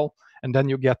curl, and then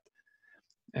you get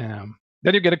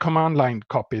a command line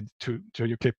copied to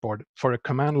your clipboard for a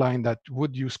command line that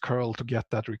would use curl to get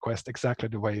that request exactly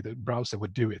the way the browser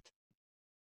would do it.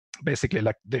 Basically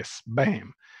like this,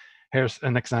 bam. Here's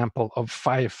an example of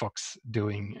Firefox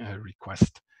doing a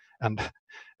request. And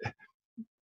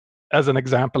as an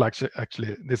example, actually,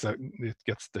 it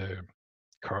gets the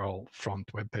curl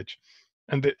front web page,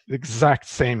 and the exact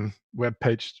same web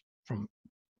page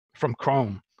from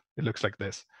Chrome. It looks like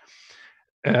this.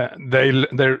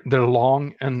 They're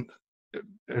long and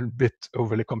a bit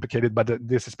overly complicated, but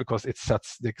this is because it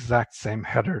sets the exact same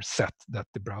header set that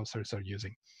the browsers are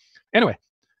using. Anyway,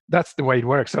 that's the way it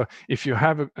works. So if you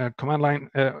have a command line,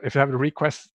 if you have a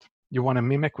request you want to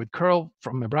mimic with curl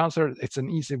from a browser, it's an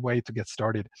easy way to get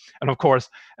started. And of course,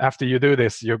 after you do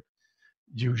this, you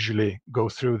usually go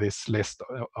through this list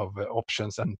of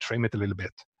options and trim it a little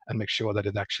bit and make sure that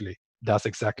it actually does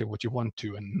exactly what you want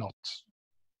to and not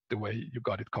the way you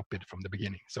got it copied from the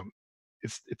beginning. So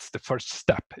it's the first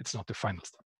step, it's not the final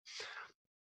step.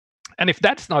 And if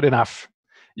that's not enough,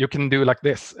 you can do like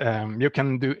this. You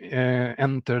can do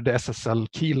enter the SSL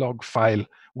keylog file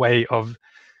way of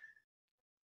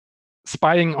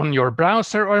spying on your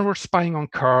browser or spying on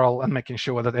curl and making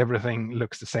sure that everything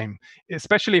looks the same.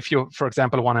 Especially if you, for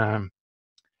example, want to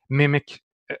mimic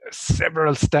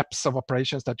several steps of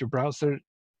operations that your browser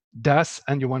does,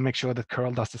 and you want to make sure that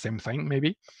curl does the same thing,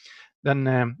 maybe,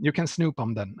 then you can snoop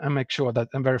on them and make sure that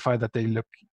and verify that they look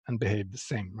and behave the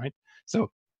same, right?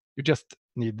 So you just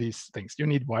need these things. You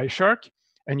need Wireshark,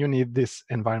 and you need this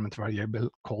environment variable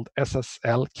called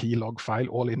SSL keylog file,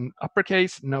 all in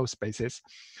uppercase, no spaces.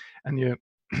 And you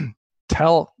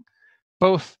tell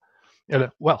both,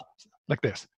 well, like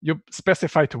this. You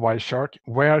specify to Wireshark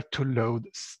where to load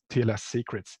TLS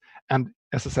secrets, and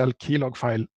SSL keylog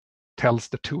file tells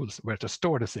the tools where to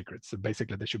store the secrets. So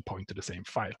basically, they should point to the same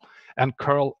file. And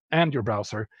curl and your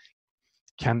browser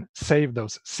can save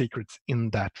those secrets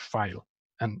in that file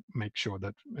and make sure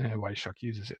that Wireshark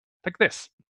uses it like this.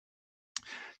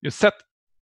 You set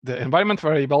the environment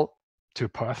variable to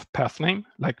path name,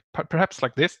 like perhaps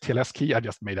like this, TLS key. I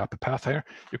just made up a path here.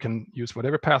 You can use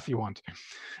whatever path you want.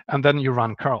 And then you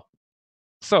run curl.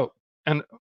 So, and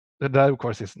that of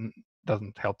course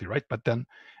doesn't help you, right? But then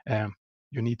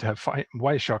you need to have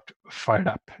Wireshark fired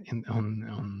up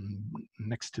on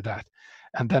next to that.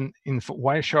 And then in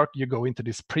Wireshark, you go into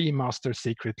this pre-master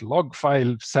secret log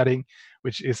file setting,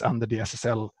 which is under the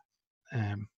SSL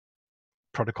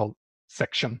protocol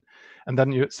section. And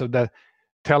then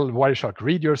tell Wireshark,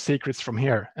 read your secrets from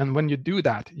here. And when you do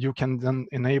that, you can then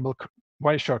enable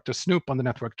Wireshark to snoop on the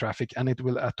network traffic, and it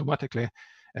will automatically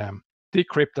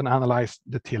decrypt and analyze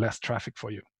the TLS traffic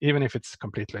for you, even if it's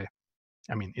completely,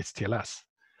 it's TLS.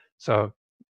 So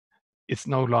it's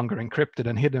no longer encrypted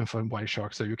and hidden from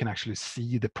Wireshark, so you can actually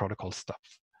see the protocol stuff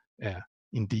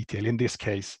in detail. In this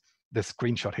case, the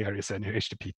screenshot here is an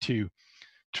HTTP2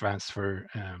 transfer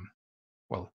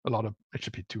well, a lot of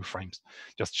HTTP2 frames,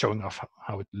 just showing off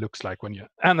how it looks like when you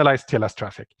analyze TLS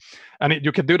traffic. And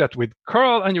you can do that with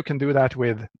curl, and you can do that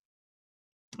with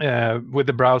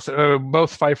the browser.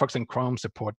 Both Firefox and Chrome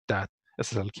support that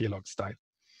SSL keylog style.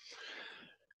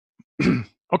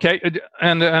 Okay,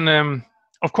 and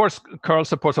of course, curl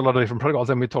supports a lot of different protocols,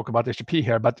 and we talk about HTTP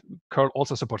here, but curl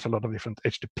also supports a lot of different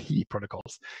HTTP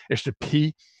protocols.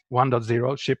 HTTP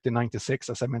 1.0 shipped in 96,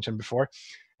 as I mentioned before.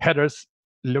 Headers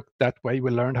looked that way. We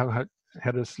learned how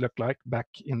headers looked like back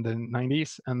in the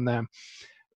 90s. And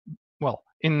well,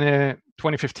 in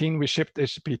 2015, we shipped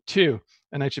HTTP 2,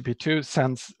 and HTTP 2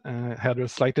 sends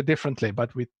headers slightly differently,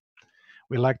 but we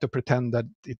like to pretend that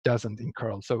it doesn't in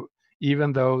curl. So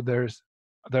even though there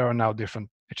are now different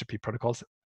HTTP protocols,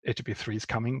 HTTP 3 is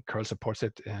coming. Curl supports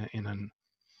it in an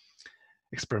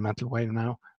experimental way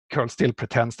now. Curl still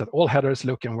pretends that all headers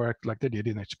look and work like they did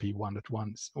in HTTP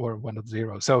 1.1 or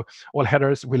 1.0. So all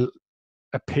headers will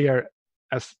appear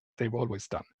as they've always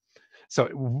done. So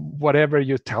whatever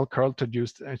you tell curl to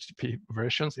use HTTP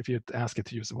versions, if you ask it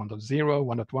to use 1.0,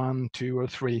 1.1, 2, or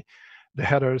 3, the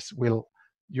headers will,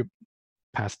 you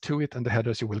pass to it, and the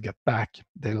headers you will get back,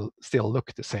 they'll still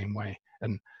look the same way.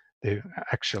 And the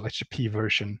actual HTTP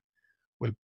version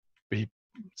will be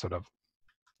sort of,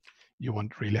 you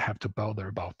won't really have to bother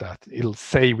about that. It'll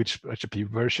say which HTTP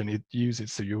version it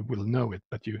uses, so you will know it,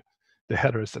 but the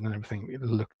headers and everything, it'll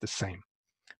look the same,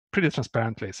 pretty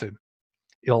transparently. So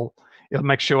it'll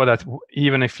make sure that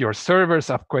even if your servers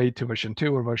upgrade to version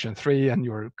 2 or version 3 and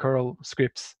your curl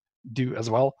scripts do as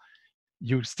well,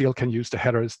 you still can use the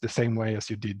headers the same way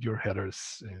as you did your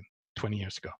headers 20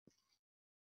 years ago.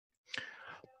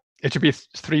 HTTP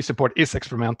 3 support is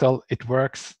experimental. It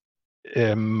works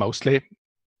mostly.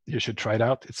 You should try it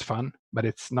out. It's fun, but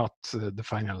it's not the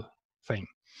final thing.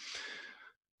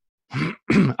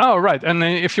 Oh, right. And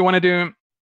if you want to do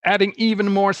adding even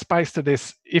more spice to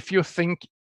this, if you think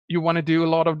you want to do a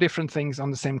lot of different things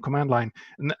on the same command line,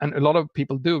 and a lot of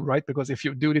people do, right? Because if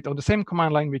you do it on the same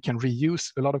command line, we can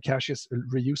reuse a lot of caches,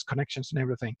 reuse connections and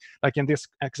everything. Like in this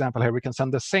example here, we can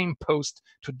send the same post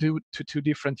to 2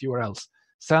 different URLs.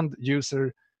 Send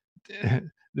user,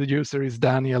 the user is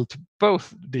Daniel, to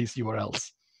both these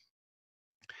URLs.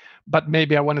 But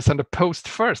maybe I want to send a post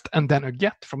first and then a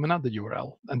get from another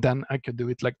URL. And then I could do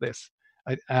it like this.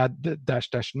 I add the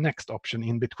 -- next option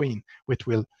in between, which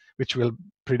will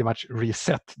pretty much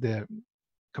reset the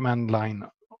command line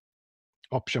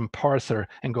option parser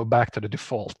and go back to the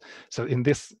default. So in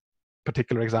this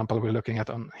particular example we're looking at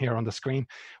here on the screen,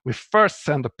 we first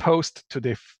send a post to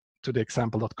the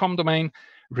example.com domain,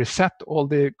 reset all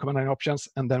the command line options,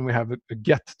 and then we have a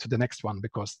get to the next one,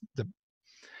 because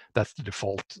that's the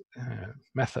default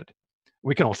method.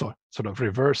 We can also sort of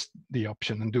reverse the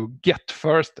option and do get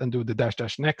first and do the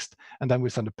 -- next, and then we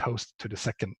send a post to the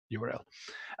second URL.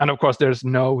 And of course, there's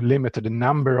no limit to the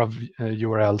number of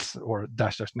URLs or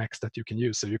 -- next that you can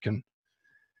use. So you can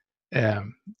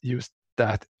use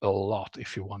that a lot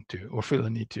if you want to or feel the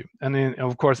need to. And then,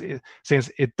 of course,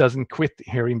 since it doesn't quit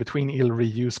here in between, it'll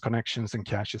reuse connections and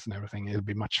caches and everything. It'll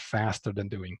be much faster than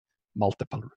doing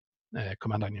multiple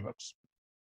command line invokes.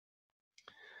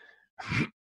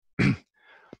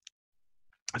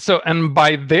 So, and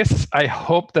by this, I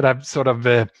hope that I've sort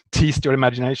of teased your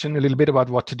imagination a little bit about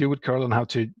what to do with curl and how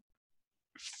to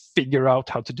figure out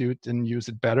how to do it and use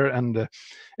it better and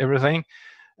everything.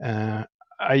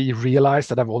 I realized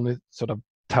that I've only sort of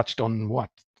touched on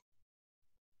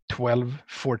 12,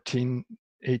 14,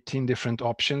 18 different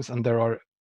options, and there are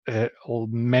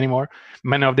many more.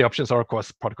 Many of the options are, of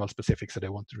course, protocol specific, so they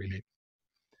won't really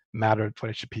matter for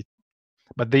HTTP.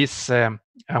 But these, I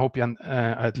hope I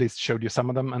at least showed you some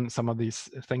of them, and some of these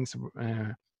things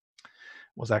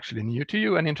was actually new to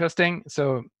you and interesting.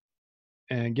 So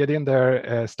get in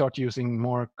there, start using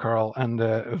more curl, and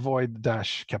avoid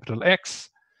 -X,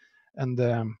 and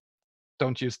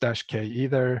don't use -K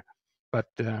either, but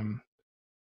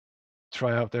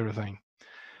try out everything.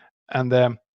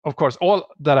 And of course, all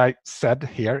that I said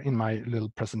here in my little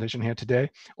presentation here today,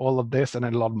 all of this and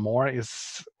a lot more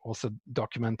is also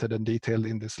documented and detailed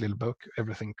in this little book,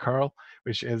 Everything Curl,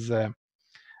 which is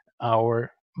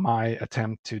my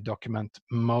attempt to document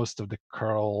most of the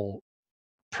curl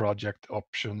project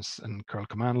options and curl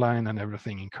command line and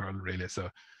everything in curl, really. So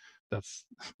that's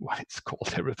why it's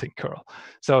called Everything Curl.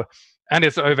 So, and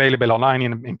it's available online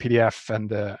in PDF and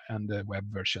the web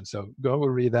version. So go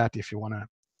read that if you want to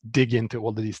dig into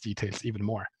all these details even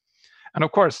more. And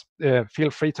of course, feel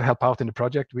free to help out in the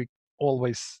project. We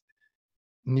always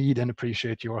need and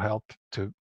appreciate your help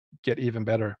to get even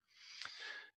better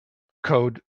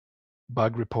code,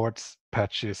 bug reports,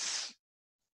 patches,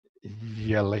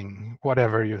 yelling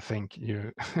whatever you think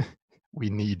we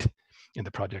need in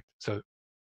the project. So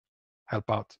help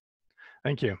out.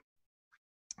 Thank you.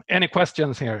 Any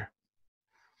questions here?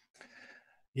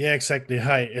 Yeah, exactly.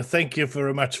 Hi. Thank you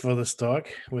very much for this talk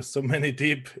with so many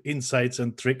deep insights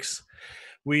and tricks.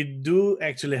 We do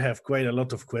actually have quite a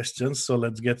lot of questions, so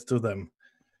let's get to them.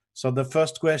 So the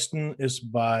first question is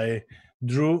by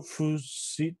Drew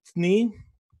Fusitny.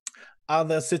 Are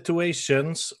there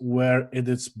situations where it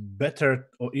is better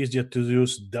or easier to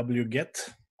use wget?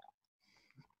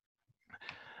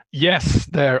 Yes,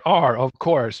 there are, of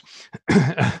course.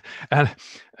 And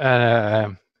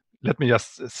let me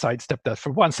just sidestep that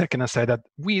for 1 second and say that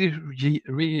we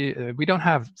don't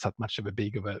have that much of a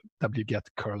big of a wget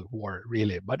curl war,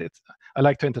 really. But I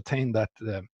like to entertain that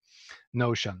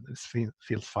notion. It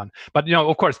feels fun. But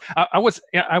of course, I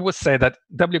would say that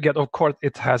wget, of course,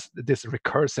 it has this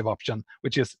recursive option,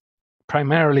 which is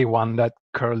primarily one that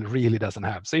curl really doesn't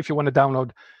have. So if you want to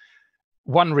download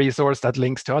one resource that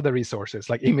links to other resources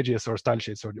like images or style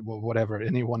sheets or whatever,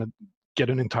 and you want to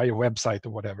get an entire website or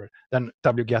whatever, then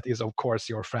wget is of course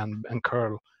your friend, and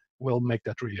curl will make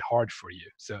that really hard for you.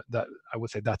 So that I would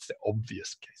say that's the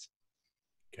obvious case.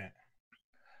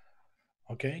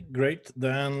 Okay, great.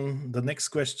 Then the next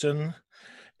question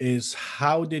is,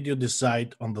 how did you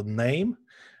decide on the name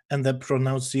and the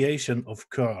pronunciation of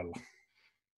curl?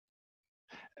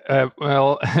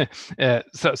 Well,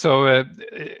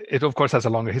 it of course has a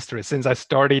longer history. Since I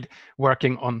started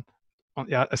working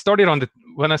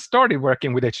when I started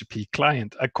working with HTTP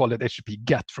client, I called it HTTP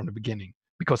GET from the beginning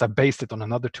because I based it on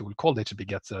another tool called HTTP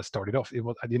GET that I started off.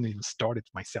 I didn't even start it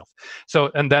myself. So,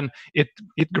 and then it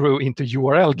grew into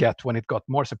URL GET when it got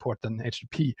more support than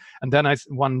HTTP. And then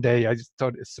one day I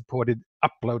supported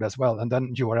upload as well. And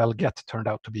then URL GET turned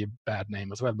out to be a bad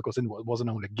name as well because it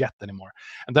wasn't only GET anymore.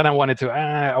 And then I wanted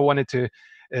to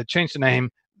change the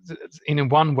name in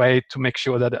one way to make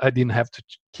sure that I didn't have to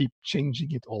keep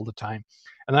changing it all the time.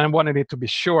 And then I wanted it to be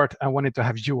short. I wanted to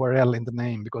have URL in the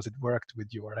name because it worked with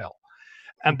URL.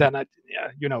 And then,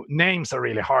 names are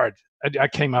really hard. I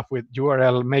came up with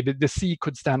URL. Maybe the C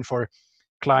could stand for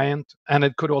client, and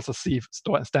it could also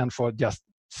stand for just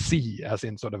C, as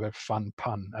in sort of a fun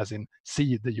pun, as in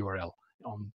see the URL.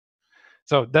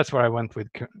 So that's where I went with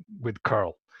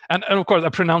curl. And of course,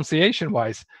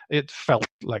 pronunciation-wise, it felt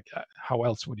like how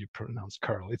else would you pronounce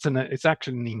curl? It's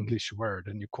actually an English word,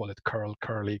 and you call it curl,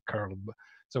 curly, curl.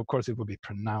 So of course, it would be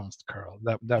pronounced curl.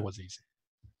 That was easy.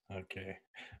 Okay,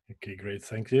 great,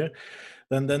 thank you.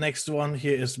 Then the next one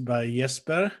here is by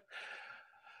Jesper.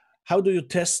 How do you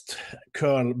test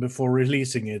curl before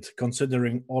releasing it,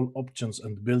 considering all options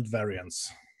and build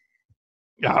variants?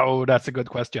 Oh, that's a good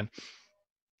question.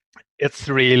 It's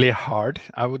really hard.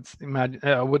 I would imagine.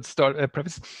 I would start a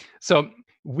preface. So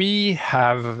we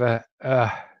have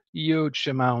a huge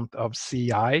amount of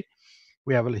CI.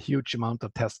 We have a huge amount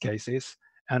of test cases,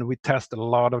 and we test a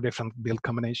lot of different build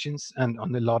combinations and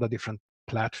on a lot of different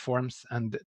platforms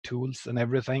and tools and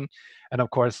everything. And of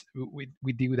course,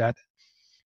 we do that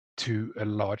to a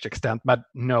large extent. But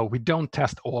no, we don't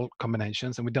test all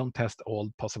combinations, and we don't test all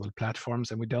possible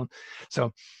platforms, and we don't.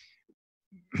 So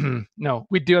no,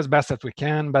 we do as best as we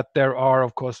can, but there are,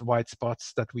 of course, white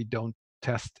spots that we don't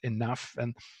test enough.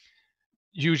 And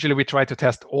usually we try to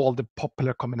test all the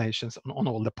popular combinations on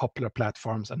all the popular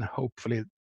platforms, and hopefully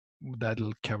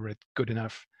that'll cover it good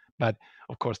enough. But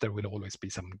of course, there will always be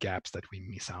some gaps that we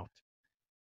miss out.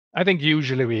 I think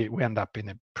usually we end up in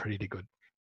a pretty good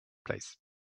place.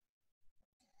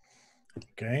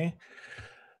 Okay.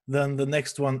 Then the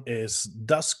next one is,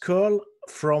 does curl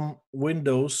from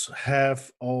Windows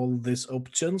have all these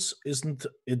options? Isn't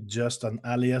it just an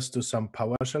alias to some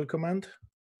PowerShell command?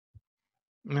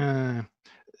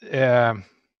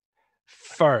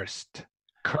 First,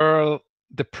 curl,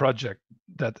 the project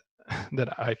that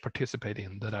I participate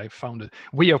in, that I founded,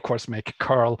 we of course make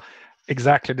curl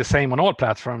exactly the same on all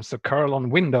platforms. So curl on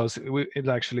Windows, it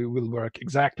actually will work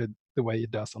exactly the way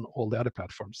it does on all the other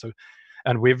platforms. So,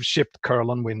 and we've shipped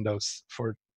curl on Windows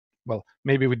for, well,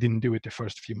 maybe we didn't do it the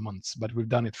first few months, but we've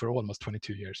done it for almost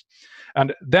 22 years.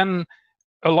 And then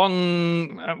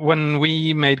when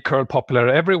we made curl popular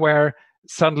everywhere,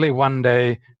 suddenly one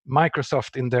day,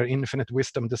 Microsoft, in their infinite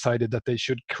wisdom, decided that they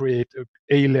should create an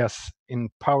alias in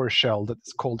PowerShell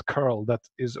that's called curl, that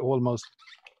is almost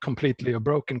completely a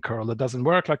broken curl that doesn't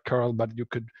work like curl, but you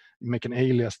could make an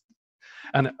alias.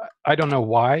 And I don't know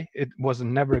why. It was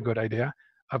never a good idea.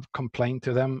 I've complained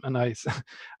to them, and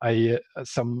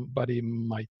somebody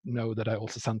might know that I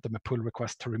also sent them a pull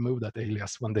request to remove that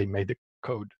alias when they made the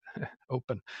code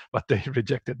open, but they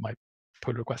rejected my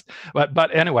pull request.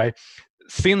 But anyway,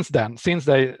 since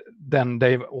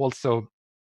they've also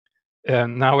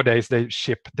nowadays they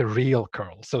ship the real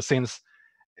curl. So since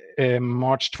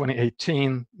March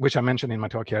 2018, which I mentioned in my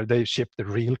talk here, they ship the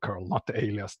real curl, not the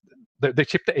alias. They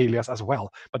ship the alias as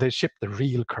well, but they ship the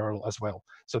real curl as well.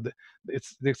 So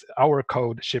it's our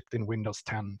code shipped in Windows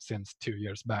 10 since 2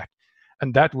 years back,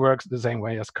 and that works the same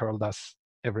way as curl does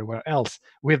everywhere else,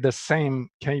 with the same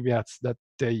caveats that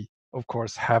they, of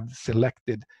course, have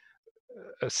selected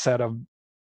a set of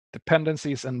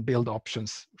dependencies and build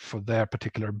options for their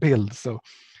particular build. So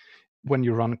when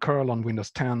you run curl on Windows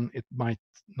 10, it might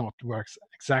not work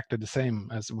exactly the same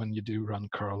as when you do run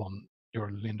curl on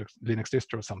your Linux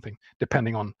distro or something,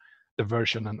 depending on the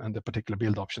version and the particular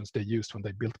build options they used when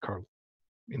they built curl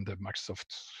in the Microsoft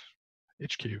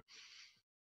HQ.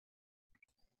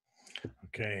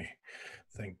 Okay,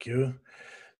 thank you.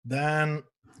 Then,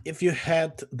 if you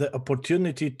had the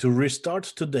opportunity to restart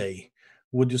today,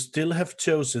 would you still have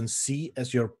chosen C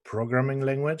as your programming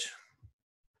language?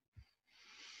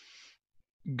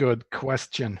 Good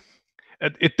question.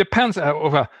 It depends.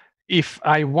 If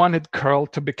I wanted curl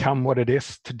to become what it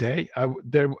is today,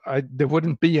 there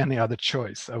wouldn't be any other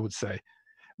choice, I would say,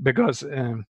 because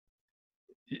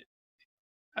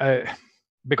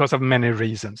of many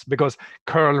reasons. Because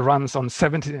curl runs on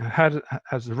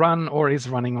has run or is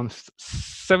running on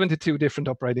 72 different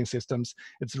operating systems.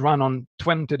 It's run on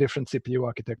 20 different CPU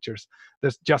architectures.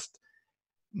 There's just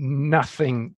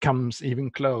nothing comes even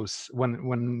close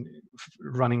when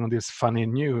running on these funny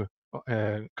new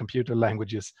computer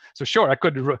languages. So sure, I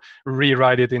could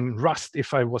rewrite it in Rust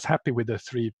if I was happy with the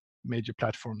 3 major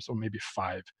platforms, or maybe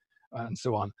 5, and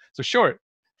so on. So sure,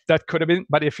 that could have been.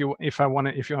 But if I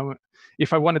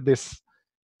wanted this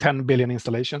 10 billion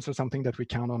installations or something that we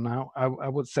count on now, I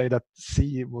would say that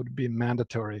C would be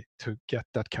mandatory to get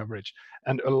that coverage.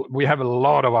 And we have a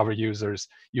lot of our users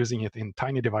using it in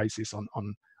tiny devices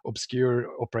on obscure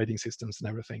operating systems and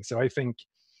everything. So I think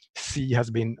C has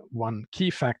been one key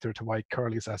factor to why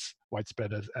curl is as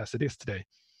widespread as it is today.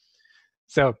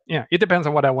 So yeah, it depends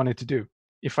on what I wanted to do.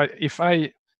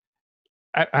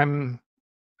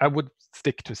 I would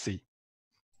stick to C.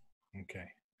 Okay.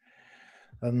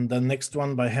 And the next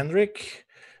one by Henrik.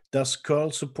 Does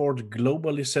curl support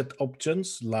globally set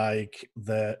options like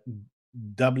the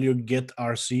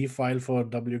wget-rc file for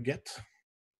wget?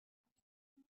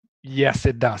 Yes,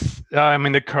 it does. I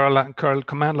mean, the curl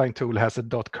command line tool has a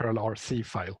 .curl-rc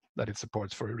file that it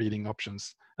supports for reading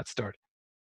options at start.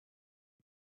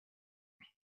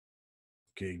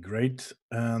 Okay, great.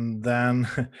 And then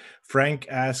Frank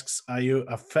asks, are you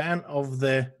a fan of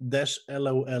the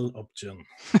 -lol option?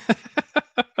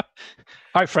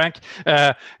 Hi, Frank.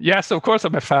 Yes, of course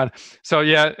I'm a fan. So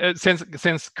yeah,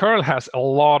 since curl has a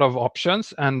lot of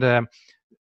options, and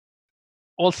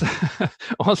also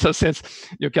also since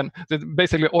you can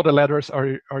basically all the letters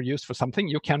are used for something,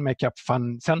 you can make up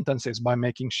fun sentences by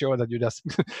making sure that you just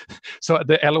so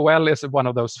the LOL is one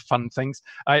of those fun things.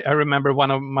 I remember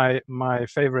one of my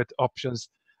favorite options.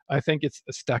 I think it's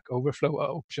a Stack Overflow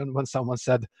option, when someone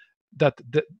said that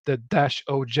the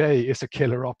 -oj is a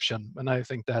killer option, and I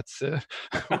think that's one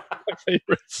of my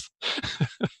favorites.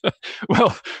 Well,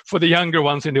 for the younger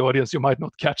ones in the audience, you might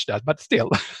not catch that, but still.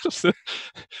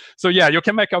 So yeah, you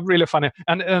can make up really funny,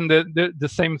 and the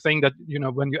same thing that, you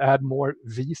know, when you add more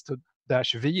V's to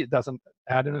 -v, it doesn't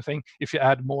add anything. If you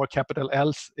add more capital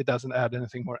L's, it doesn't add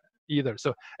anything more either.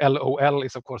 So LOL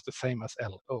is of course the same as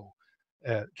LO,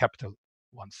 capital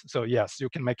ones. So yes, you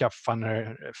can make up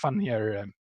funnier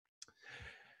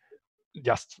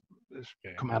just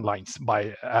command lines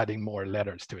by adding more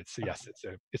letters to it. So yes,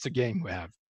 it's a game we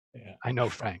have. Yeah. I know,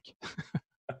 Frank.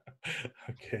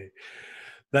 Okay.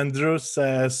 Then Drew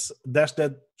says,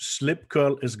 that slip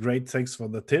curl is great. Thanks for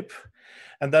the tip.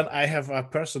 And then I have a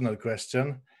personal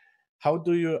question. How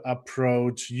do you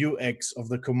approach UX of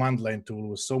the command line tool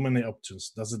with so many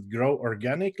options? Does it grow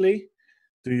organically?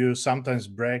 Do you sometimes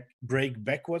break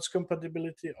backwards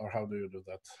compatibility, or how do you do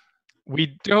that?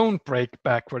 We don't break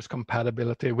backwards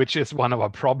compatibility, which is one of our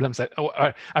problems.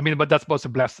 But that's both a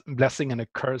blessing and a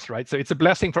curse, right? So it's a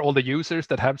blessing for all the users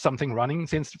that have something running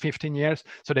since 15 years,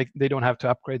 so they don't have to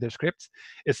upgrade their scripts.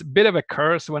 It's a bit of a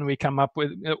curse when we come up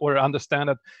with or understand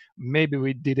that maybe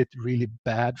we did it really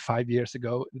bad 5 years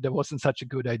ago. There wasn't such a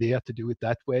good idea to do it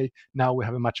that way. Now we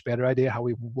have a much better idea how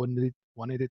we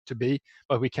wanted it to be,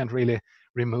 but we can't really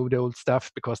remove the old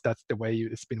stuff because that's the way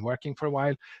it's been working for a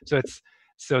while.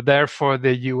 So therefore,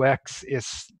 the UX is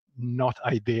not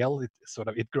ideal.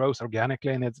 It grows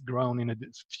organically, and it's grown in a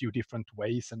few different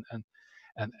ways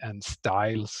and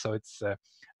styles. So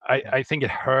I think it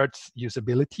hurts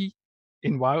usability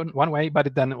in one way, but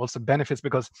it then also benefits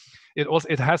because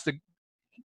it has the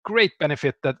great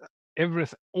benefit that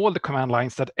all the command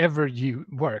lines that ever you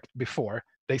worked before,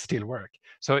 they still work.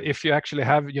 So if you actually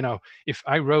have, if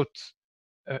I wrote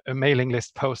a mailing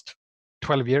list post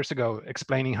 12 years ago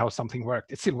explaining how something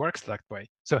worked, it still works that way.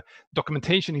 So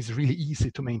documentation is really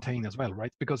easy to maintain as well,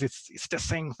 right? Because it's the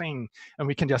same thing, and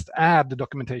we can just add the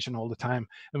documentation all the time,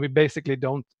 and we basically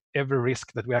don't ever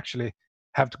risk that we actually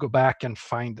have to go back and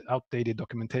find outdated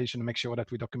documentation and make sure that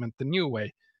we document the new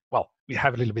way. Well, we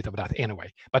have a little bit of that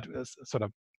anyway, but sort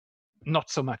of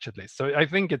not so much at least. So I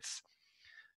think it's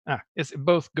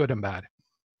both good and bad.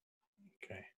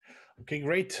 Okay,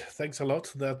 great. Thanks a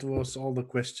lot. That was all the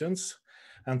questions.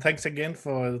 And thanks again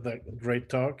for the great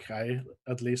talk. I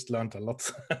at least learned a lot.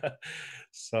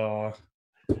 So,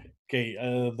 okay,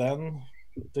 then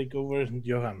take over,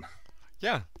 Johan.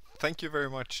 Yeah, thank you very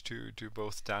much to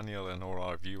both Daniel and all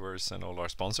our viewers and all our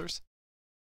sponsors.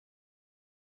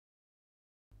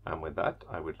 And with that,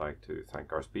 I would like to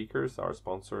thank our speakers, our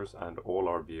sponsors, and all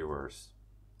our viewers.